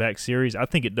back-to-back-to-back series, I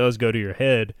think it does go to your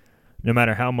head, no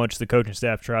matter how much the coaching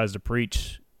staff tries to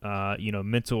preach,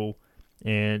 mental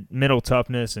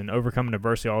toughness and overcoming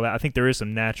adversity, all that. I think there is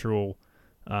some natural,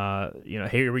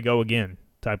 here we go again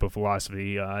type of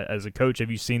philosophy. As a coach,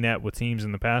 have you seen that with teams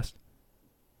in the past?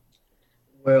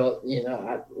 Well,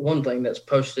 one thing that's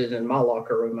posted in my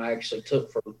locker room I actually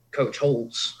took from Coach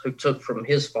Holtz, who took from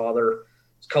his father.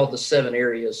 It's called the 7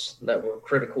 areas that were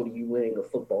critical to you winning a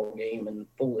football game, and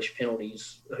foolish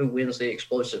penalties, who wins the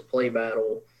explosive play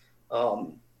battle,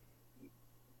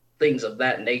 things of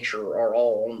that nature are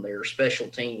all on there. Special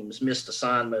teams, missed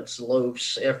assignments,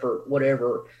 loafs, effort,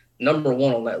 whatever. Number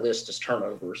 1 on that list is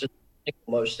turnovers. It's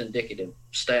the most indicative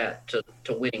stat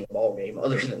to winning a ball game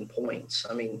other than points.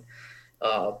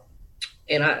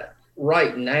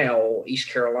 Right now, East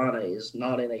Carolina is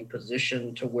not in a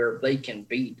position to where they can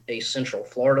beat a Central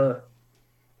Florida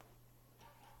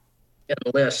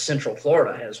unless Central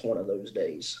Florida has one of those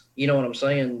days. You know what I'm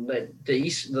saying? That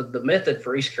the method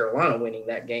for East Carolina winning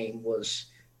that game was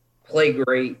play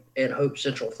great and hope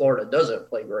Central Florida doesn't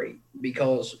play great,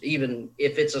 because even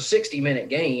if it's a 60-minute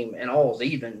game and all's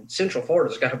even, Central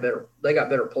Florida's got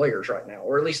better players right now,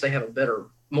 or at least they have a better,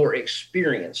 more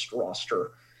experienced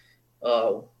roster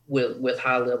with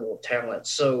high level of talent.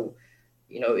 So,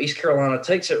 East Carolina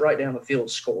takes it right down the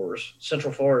field, scores.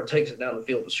 Central Florida takes it down the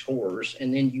field and scores,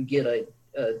 and then you get a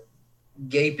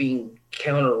gaping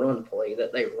counter run play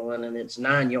that they run, and it's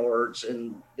 9 yards,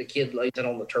 and the kid lays it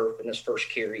on the turf in his first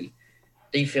carry.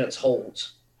 Defense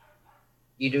holds.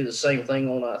 You do the same thing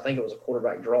on, I think it was a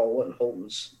quarterback draw, it wasn't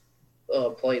Holton's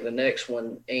play, the next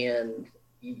one, and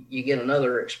you get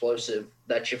another explosive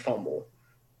that you fumble.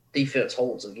 Defense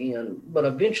holds again. But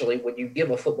eventually, when you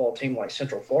give a football team like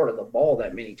Central Florida the ball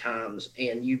that many times,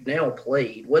 and you've now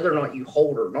played, whether or not you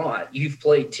hold or not, you've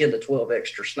played 10 to 12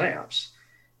 extra snaps.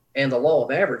 And the law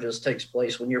of averages takes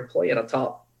place when you're playing a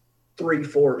top 3,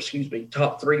 4,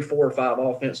 or 5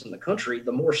 offense in the country.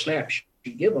 The more snaps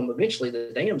you give them, eventually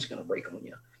the dam's going to break on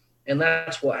you. And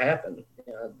that's what happened.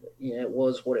 It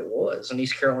was what it was. And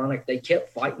East Carolina, they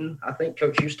kept fighting. I think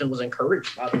Coach Houston was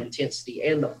encouraged by the intensity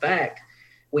and the fact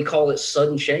we call it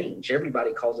sudden change.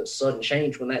 Everybody calls it sudden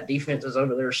change when that defense is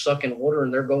over there sucking water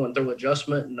and they're going through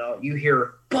adjustment, and you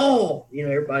hear ball.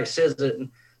 Everybody says it, and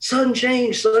sudden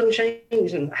change.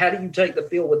 And how do you take the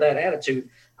field with that attitude?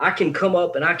 I can come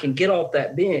up and I can get off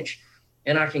that bench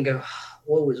and I can go,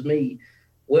 woe is me.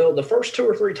 Well, the first 2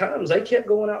 or 3 times they kept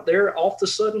going out there off the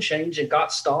sudden change and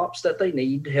got stops that they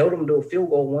need, held them to a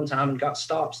field goal one time and got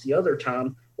stops the other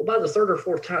time. Well, by the 3rd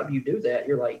or 4th time you do that,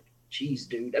 you're like, geez,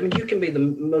 dude. I mean, you can be the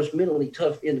most mentally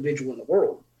tough individual in the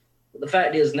world. But the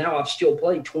fact is, now I've still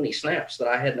played 20 snaps that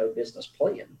I had no business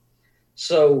playing.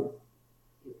 So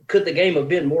could the game have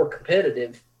been more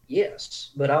competitive?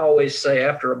 Yes. But I always say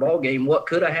after a ball game, what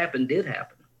could have happened did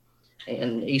happen.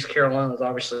 And East Carolina's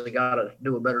obviously got to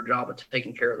do a better job of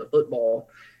taking care of the football,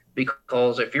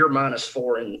 because if you're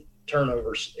 -4 in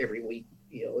turnovers every week,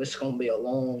 it's going to be a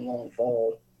long, long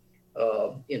fall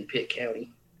in Pitt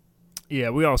County. Yeah,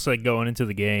 we all said going into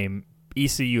the game,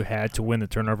 ECU had to win the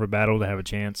turnover battle to have a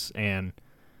chance, and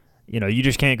you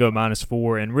just can't go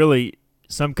 -4. And really,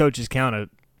 some coaches count a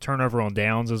turnover on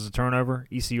downs as a turnover.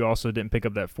 ECU also didn't pick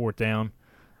up that 4th down,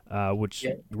 which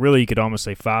really you could almost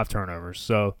say 5 turnovers.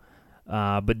 So,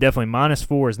 but definitely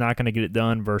 -4 is not going to get it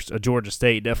done versus a Georgia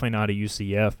State. Definitely not a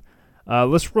UCF.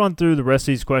 Let's run through the rest of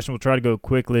these questions. We'll try to go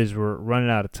quickly as we're running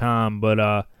out of time.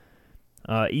 But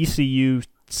ECU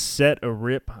set a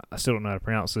rip. I still don't know how to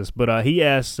pronounce this, but he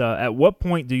asks, at what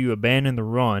point do you abandon the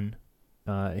run?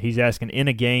 He's asking in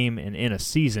a game and in a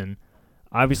season.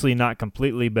 Obviously not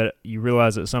completely, but you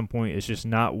realize at some point it's just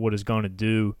not what it's going to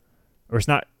do, or it's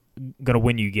not going to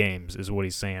win you games, is what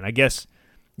he's saying. I guess,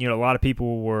 a lot of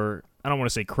people were, I don't want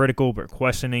to say critical, but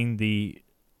questioning the,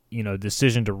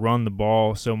 decision to run the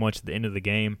ball so much at the end of the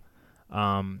game.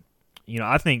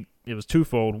 I think it was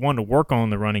twofold. One, to work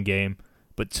on the running game,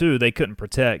 but 2, they couldn't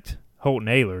protect Holton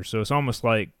Ahlers. So it's almost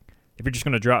like if you're just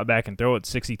going to drop back and throw it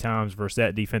 60 times versus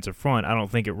that defensive front, I don't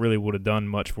think it really would have done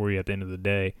much for you at the end of the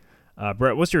day.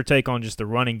 Brett, what's your take on just the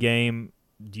running game?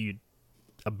 Do you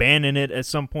abandon it at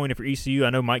some point if you're ECU? I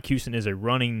know Mike Houston is a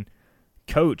running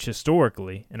coach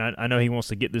historically, and I know he wants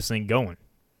to get this thing going.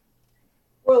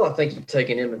 Well, I think you take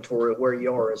an inventory of where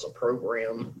you are as a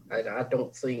program. I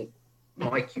don't think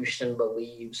Mike Houston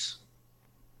believes –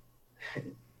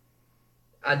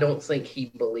 I don't think he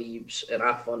believes, and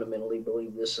I fundamentally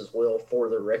believe this as well, for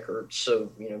the record.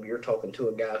 So, you're talking to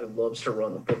a guy who loves to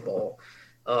run the football.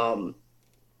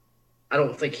 I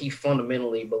don't think he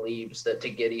fundamentally believes that to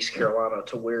get East Carolina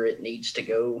to where it needs to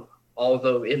go,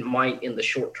 although it might in the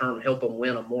short term help them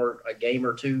win a game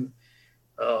or two,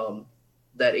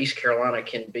 that East Carolina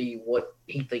can be what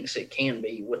he thinks it can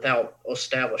be without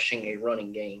establishing a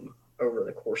running game over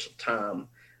the course of time.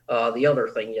 The other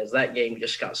thing is that game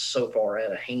just got so far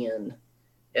out of hand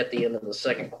at the end of the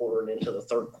second quarter and into the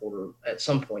third quarter. At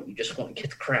some point, you just want to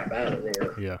get the crap out of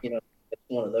there. Yeah. It's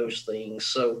one of those things.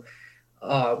 So,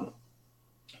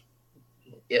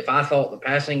 if I thought the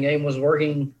passing game was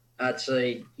working, I'd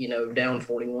say, down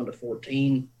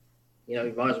 41-14,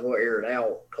 you might as well air it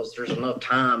out, because there's enough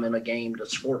time in a game to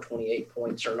score 28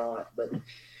 points or not. But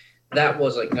that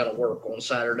wasn't going to work on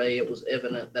Saturday. It was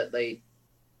evident that they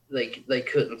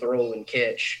couldn't throw and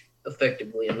catch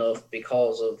effectively enough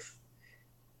because of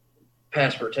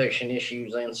pass protection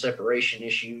issues and separation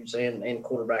issues and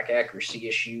quarterback accuracy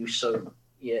issues. So,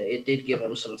 yeah, it did give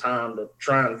them some time to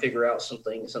try and figure out some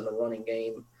things in the running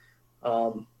game.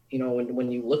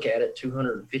 When you look at it,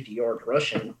 250 yards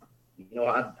rushing,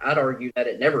 I'd argue that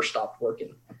it never stopped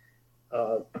working.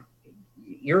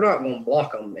 You're not going to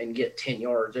block them and get 10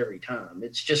 yards every time.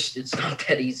 It's not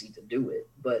that easy to do it.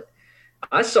 But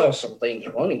I saw some things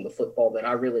running the football that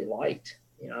I really liked.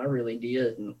 I really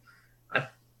did. And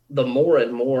the more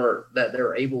and more that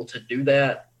they're able to do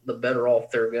that, the better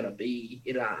off they're going to be.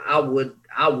 I would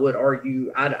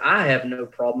argue I have no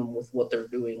problem with what they're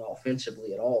doing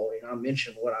offensively at all. I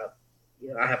mentioned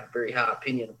I have a very high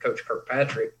opinion of Coach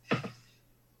Kirkpatrick.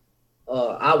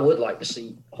 I would like to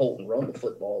see Holton run the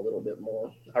football a little bit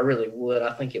more. I really would.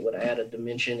 I think it would add a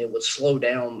dimension. It would slow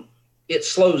down. It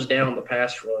slows down the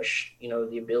pass rush.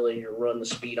 The ability to run the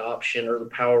speed option or the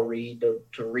power read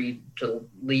to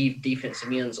leave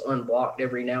defensive ends unblocked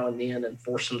every now and then and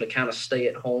force them to kind of stay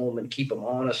at home and keep them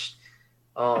honest.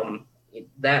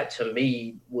 That to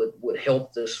me would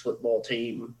help this football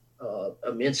team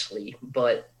immensely.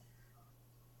 But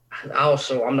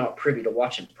I'm not privy to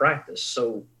watching practice.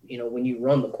 So, when you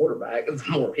run the quarterback, the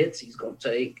more hits he's going to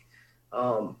take.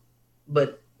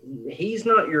 But he's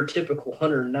not your typical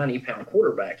 190-pound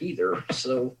quarterback either.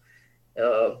 So,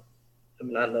 I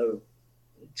know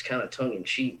it's kind of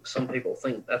tongue-in-cheek. Some people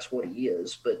think that's what he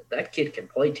is, but that kid can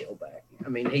play tailback.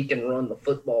 He can run the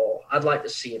football. I'd like to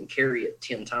see him carry it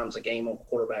 10 times a game on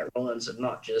quarterback runs and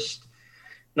not just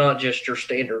your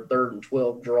standard 3rd and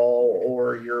 12 draw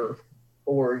or your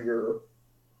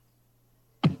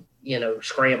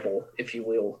scramble, if you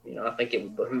will. I think it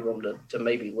would behoove them to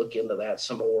maybe look into that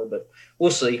some more, but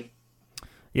we'll see.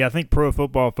 Yeah, I think Pro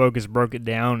Football Focus broke it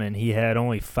down, and he had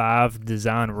only 5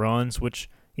 design runs, which,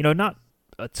 not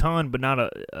a ton, but not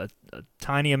a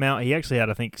tiny amount. He actually had,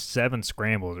 I think, 7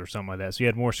 scrambles or something like that. So he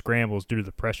had more scrambles due to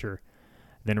the pressure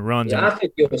than runs. Yeah, I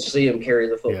think you'll see him carry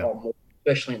the football more,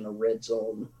 especially in the red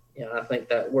zone. I think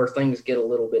that where things get a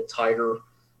little bit tighter,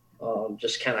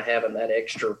 just kind of having that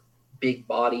extra big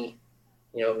body,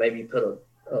 maybe put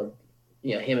him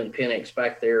and Penix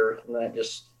back there, and that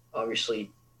just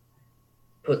obviously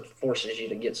forces you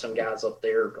to get some guys up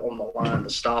there on the line to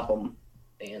stop them,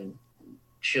 and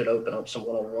should open up some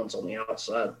one-on-ones on the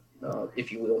outside,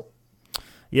 if you will.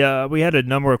 Yeah, we had a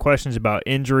number of questions about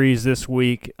injuries this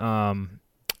week. I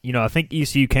think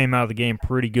ECU came out of the game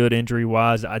pretty good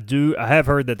injury-wise. I have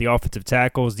heard that the offensive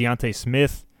tackles, Deontay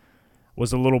Smith,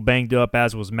 was a little banged up,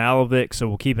 as was Malavik, so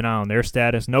we'll keep an eye on their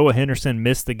status. Noah Henderson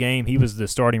missed the game. He was the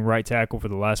starting right tackle for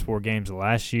the last 4 games of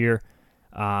last year.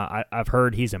 I've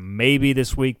heard he's a maybe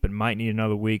this week, but might need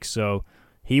another week, so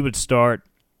he would start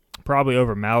probably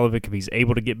over Malavik if he's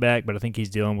able to get back, but I think he's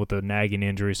dealing with a nagging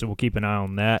injury, so we'll keep an eye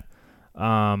on that.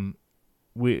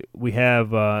 We'll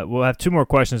have 2 more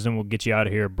questions, and we'll get you out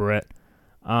of here, Brett.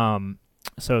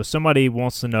 So somebody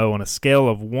wants to know, on a scale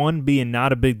of 1 being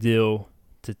not a big deal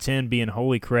to 10 being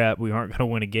holy crap, we aren't going to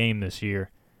win a game this year,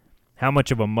 how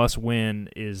much of a must-win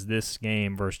is this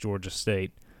game versus Georgia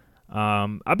State?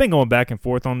 I've been going back and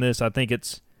forth on this. I think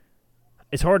it's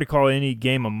hard to call any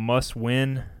game a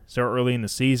must-win so early in the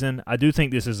season. I do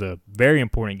think this is a very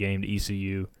important game to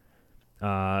ECU.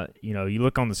 You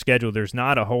look on the schedule, there's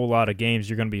not a whole lot of games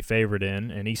you're going to be favored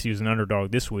in, and ECU is an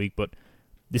underdog this week, but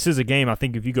this is a game I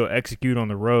think if you go execute on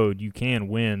the road, you can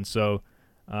win. So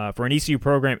for an ECU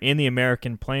program in the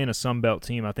American playing a Sun Belt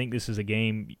team, I think this is a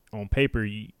game on paper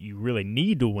you really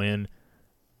need to win,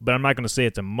 but I'm not going to say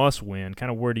it's a must-win.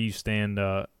 Kind of where do you stand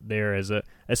there as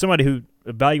somebody who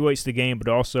evaluates the game, but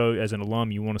also as an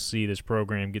alum, you want to see this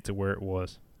program get to where it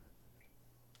was?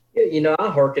 Yeah, I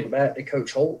harken back to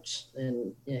Coach Holtz,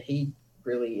 and he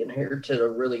really inherited a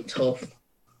really tough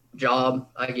job,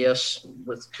 I guess,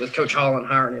 with Coach Holland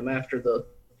hiring him after the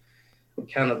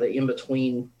kind of the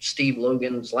in-between. Steve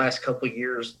Logan's last couple of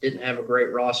years didn't have a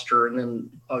great roster, and then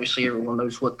obviously everyone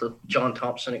knows what the John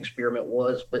Thompson experiment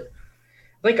was. But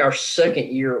I think our second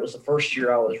year, it was the first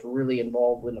year I was really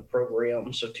involved in the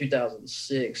program, so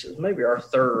 2006, it was maybe our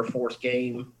 3rd or 4th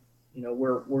game.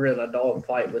 We're in a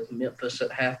dogfight with Memphis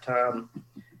at halftime,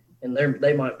 and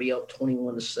they might be up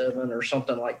 21-7 or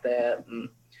something like that. And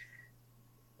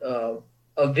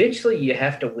eventually, you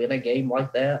have to win a game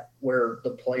like that, where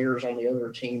the players on the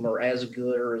other team are as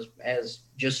good or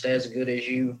just as good as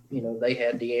you. They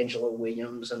had D'Angelo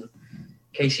Williams, and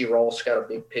Casey Ross got a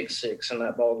big pick 6 in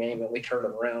that ball game, and we turned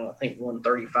it around. I think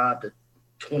 135-21,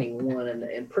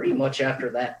 and pretty much after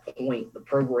that point, the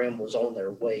program was on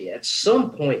their way. At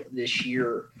some point this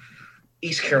year,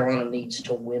 East Carolina needs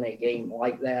to win a game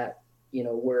like that,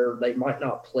 where they might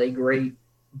not play great,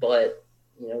 but,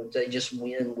 they just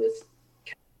win with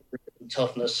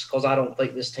toughness, because I don't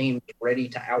think this team is ready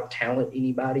to out-talent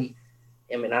anybody.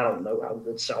 I don't know how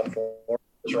good South Florida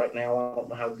is right now. I don't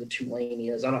know how good Tulane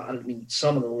is. I mean,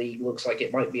 some of the league looks like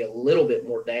it might be a little bit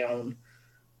more down,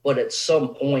 but at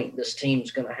some point, this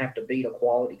team's going to have to beat a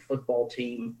quality football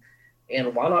team.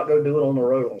 And why not go do it on the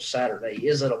road on Saturday?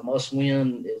 Is it a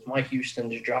must-win? Is Mike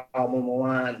Houston's job on the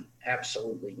line?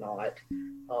 Absolutely not.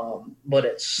 But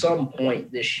at some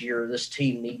point this year, this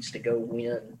team needs to go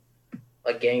win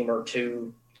a game or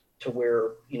two to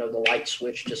where, the light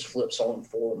switch just flips on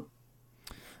for them.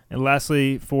 And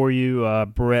lastly for you,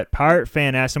 Brett, Pirate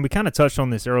fan asked, and we kind of touched on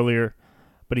this earlier,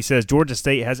 but he says, Georgia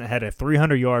State hasn't had a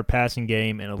 300-yard passing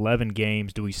game in 11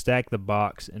 games. Do we stack the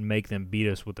box and make them beat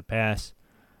us with the pass?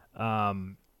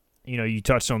 You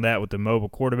touched on that with the mobile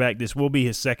quarterback. This will be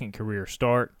his second career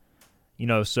start.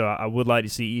 So I would like to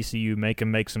see ECU make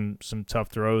him make some tough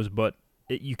throws, but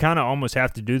you kind of almost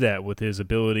have to do that with his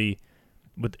ability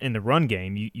in the run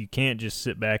game. You can't just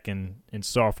sit back in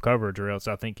soft coverage, or else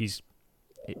I think if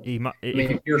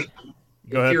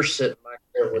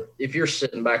you're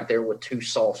sitting back there with two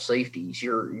soft safeties,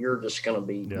 you're just going to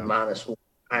be -1.5,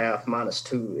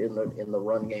 -2 in the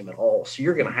run game at all. So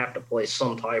you're going to have to play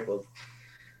some type of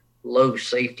low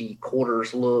safety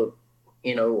quarters look,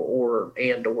 or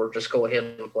just go ahead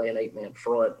and play an 8-man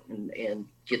front and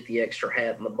get the extra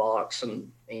hat in the box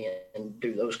and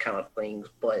do those kind of things.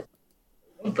 But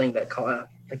one thing that I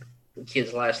think the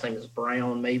kid's last name is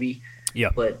Brown, maybe. Yeah.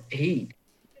 But he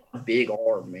big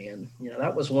arm, man.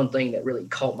 That was one thing that really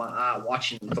caught my eye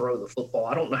watching him throw the football.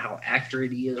 I don't know how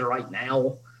accurate he is right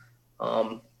now,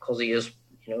 because he is,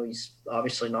 he's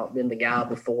obviously not been the guy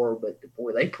before. But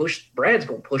boy, Brad's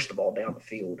going to push the ball down the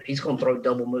field. He's going to throw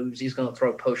double moves. He's going to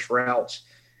throw post routes,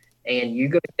 and you're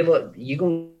going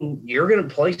to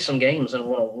play some games in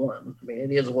one-on-one. I mean,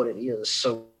 it is what it is.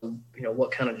 So,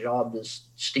 what kind of job does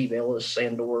Steve Ellis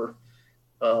and/or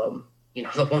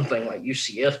the one thing like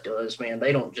UCF does, man,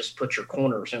 they don't just put your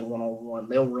corners in one-on-one.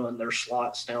 They'll run their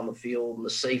slots down the field and the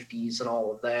safeties and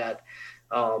all of that.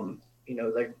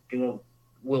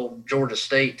 Will Georgia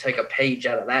State take a page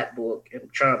out of that book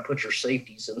and try to put your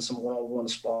safeties in some one-on-one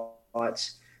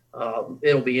spots?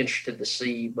 It'll be interesting to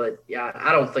see, but yeah,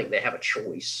 I don't think they have a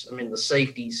choice. I mean, the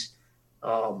safeties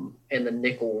and the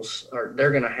nickels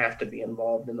they're going to have to be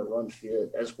involved in the run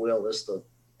fit as well as the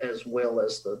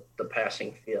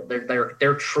passing fit.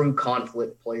 They're true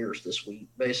conflict players this week,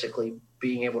 basically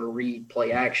being able to read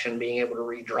play action, being able to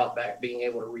read drop back, being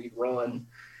able to read run.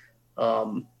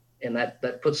 And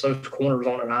that puts those corners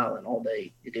on an island all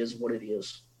day. It is what it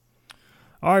is.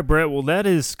 All right, Brett. Well, that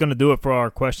is going to do it for our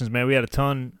questions, man. We had a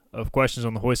ton of questions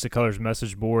on the Hoist the Colors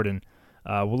message board, and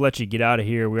we'll let you get out of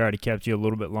here. We already kept you a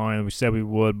little bit longer than we said we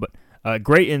would, but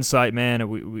great insight, man.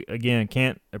 We again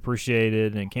can't appreciate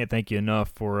it and can't thank you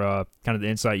enough for kind of the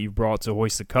insight you've brought to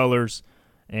Hoist the Colors,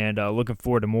 and looking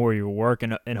forward to more of your work.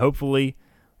 And hopefully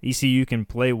ECU can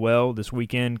play well this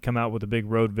weekend, come out with a big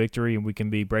road victory, and we can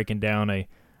be breaking down a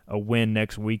win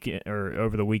next week or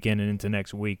over the weekend and into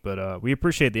next week. But we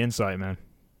appreciate the insight, man.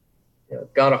 Yeah,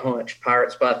 got a hunch.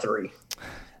 Pirates by 3.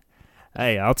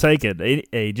 Hey, I'll take it.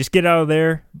 Hey, just get out of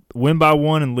there, win by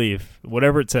 1, and leave,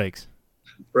 whatever it takes.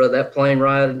 Bro, that plane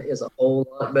ride is a whole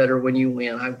lot better when you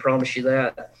win. I can promise you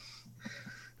that.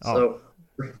 So,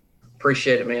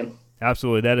 appreciate it, man.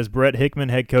 Absolutely. That is Brett Hickman,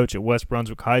 head coach at West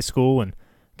Brunswick High School and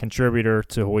contributor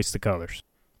to Hoist the Colors.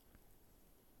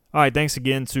 All right, thanks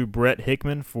again to Brett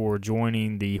Hickman for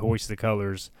joining the Hoist the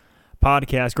Colors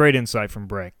podcast. Great insight from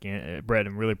Brett,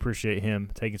 and really appreciate him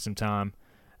taking some time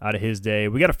out of his day.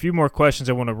 We got a few more questions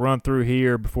I want to run through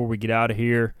here before we get out of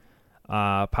here.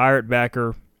 Pirate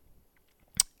Backer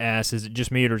asks, is it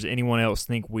just me or does anyone else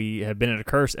think we have been at a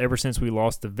curse ever since we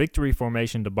lost the victory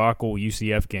formation debacle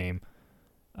UCF game?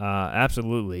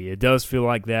 Absolutely. It does feel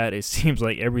like that. It seems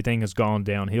like everything has gone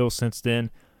downhill since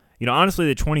then. Honestly,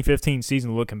 the 2015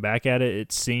 season, looking back at it,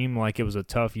 it seemed like it was a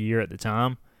tough year at the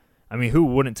time. I mean, who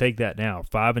wouldn't take that now?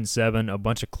 5-7, a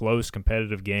bunch of close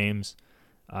competitive games.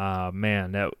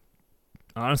 Man, that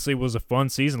honestly was a fun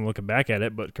season looking back at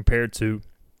it, but compared to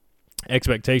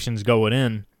expectations going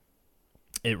in,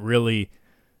 it really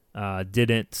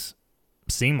didn't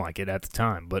seem like it at the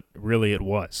time, but really it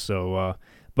was. So,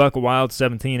 Buck Wild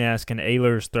 17 asks, can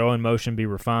Ayler's throwing motion be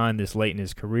refined this late in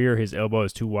his career? His elbow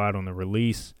is too wide on the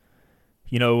release.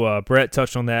 Brett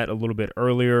touched on that a little bit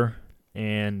earlier,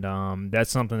 and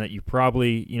that's something that you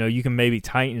probably, you can maybe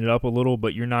tighten it up a little,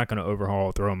 but you're not going to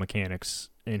overhaul throwing mechanics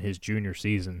in his junior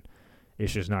season.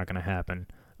 It's just not going to happen.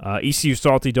 ECU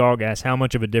Salty Dog asks, how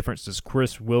much of a difference does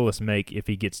Chris Willis make if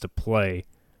he gets to play?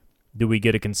 Do we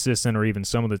get a consistent or even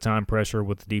some of the time pressure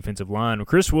with the defensive line? Well,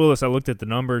 Chris Willis, I looked at the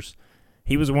numbers.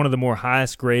 He was one of the more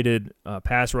highest graded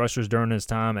pass rushers during his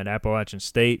time at Appalachian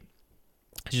State.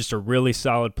 He's just a really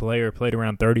solid player, played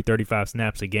around 30, 35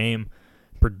 snaps a game,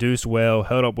 produced well,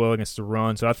 held up well against the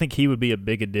run. So I think he would be a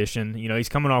big addition. You know, he's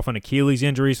coming off an Achilles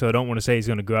injury, so I don't want to say he's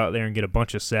going to go out there and get a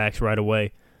bunch of sacks right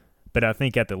away. But I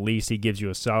think at the least he gives you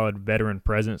a solid veteran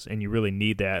presence, and you really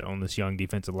need that on this young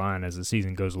defensive line as the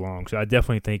season goes along. So I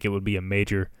definitely think it would be a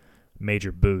major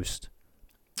boost.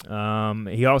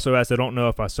 He also asked, I don't know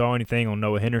if I saw anything on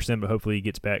Noah Henderson, but hopefully he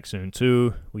gets back soon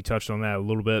too. We touched on that a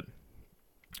little bit.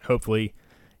 Hopefully,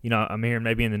 you know, I'm hearing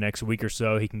maybe in the next week or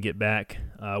so he can get back.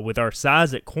 With our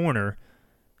size at corner,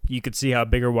 you could see how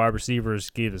bigger wide receivers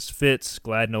give us fits.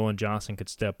 Glad Nolan Johnson could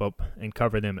step up and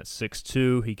cover them at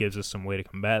 6'2". He gives us some way to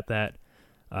combat that.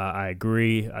 I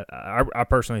agree. I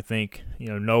personally think, you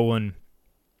know, Nolan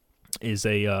is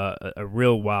a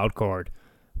real wild card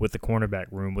with the cornerback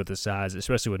room with the size,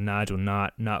 especially with Nigel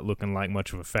not looking like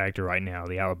much of a factor right now,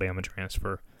 the Alabama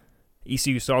transfer.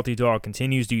 ECU Salty Dog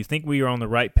continues. Do you think we are on the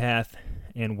right path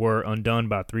and were undone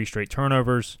by 3 straight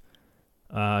turnovers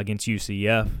against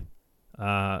UCF?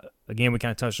 Again, we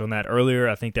kind of touched on that earlier.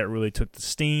 I think that really took the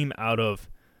steam out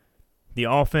of the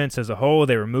offense as a whole.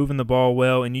 They were moving the ball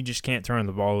well, and you just can't turn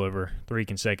the ball over 3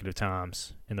 consecutive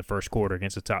times in the first quarter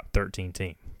against a top 13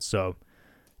 team. So,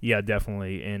 yeah,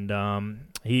 definitely. And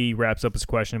he wraps up his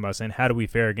question by saying, how do we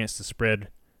fare against the spread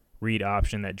read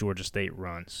option that Georgia State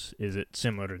runs? Is it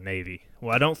similar to Navy?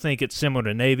 Well, I don't think it's similar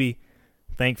to Navy,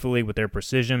 thankfully, with their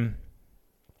precision.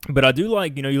 But I do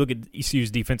like, you know, you look at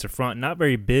ECU's defensive front, not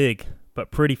very big,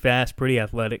 but pretty fast, pretty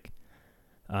athletic.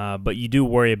 But you do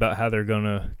worry about how they're going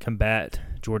to combat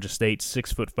Georgia State's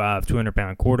 6'5",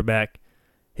 200-pound quarterback,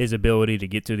 his ability to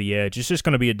get to the edge. It's just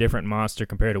going to be a different monster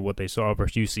compared to what they saw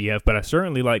versus UCF. But I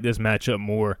certainly like this matchup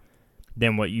more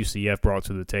than what UCF brought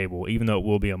to the table, even though it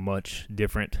will be a much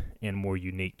different and more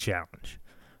unique challenge.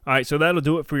 All right, so that'll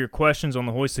do it for your questions on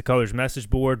the Hoist the Colors message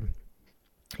board.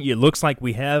 It looks like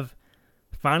we have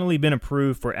finally been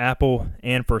approved for Apple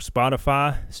and for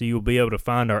Spotify, so you'll be able to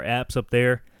find our apps up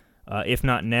there, if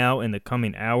not now, in the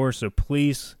coming hours. So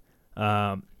please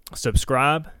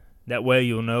subscribe. That way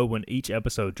you'll know when each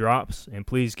episode drops, and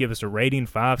please give us a rating,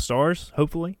 5 stars,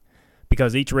 hopefully,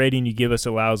 because each rating you give us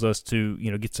allows us to, you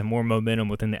know, get some more momentum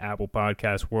within the Apple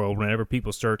Podcast world. Whenever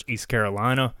people search East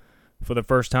Carolina for the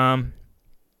first time,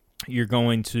 you're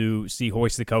going to see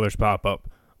Hoist the Colors pop up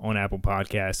on Apple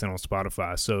Podcasts and on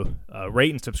Spotify. So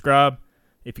rate and subscribe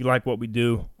if you like what we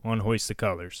do on Hoist the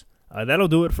Colors. That'll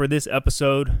do it for this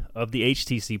episode of the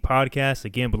HTC Podcast.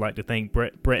 Again, would like to thank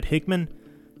Brett Hickman,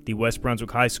 the West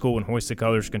Brunswick High School and Hoist the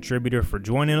Colors contributor, for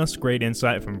joining us. Great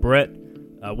insight from Brett.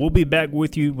 We'll be back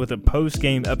with you with a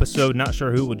post-game episode. Not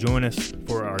sure who will join us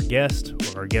for our guest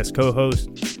or our guest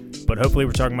co-host, but hopefully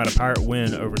we're talking about a Pirate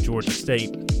win over Georgia State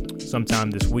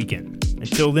sometime this weekend.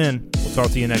 Until then, we'll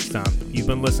talk to you next time. You've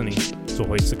been listening to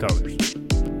Hoist the Colors.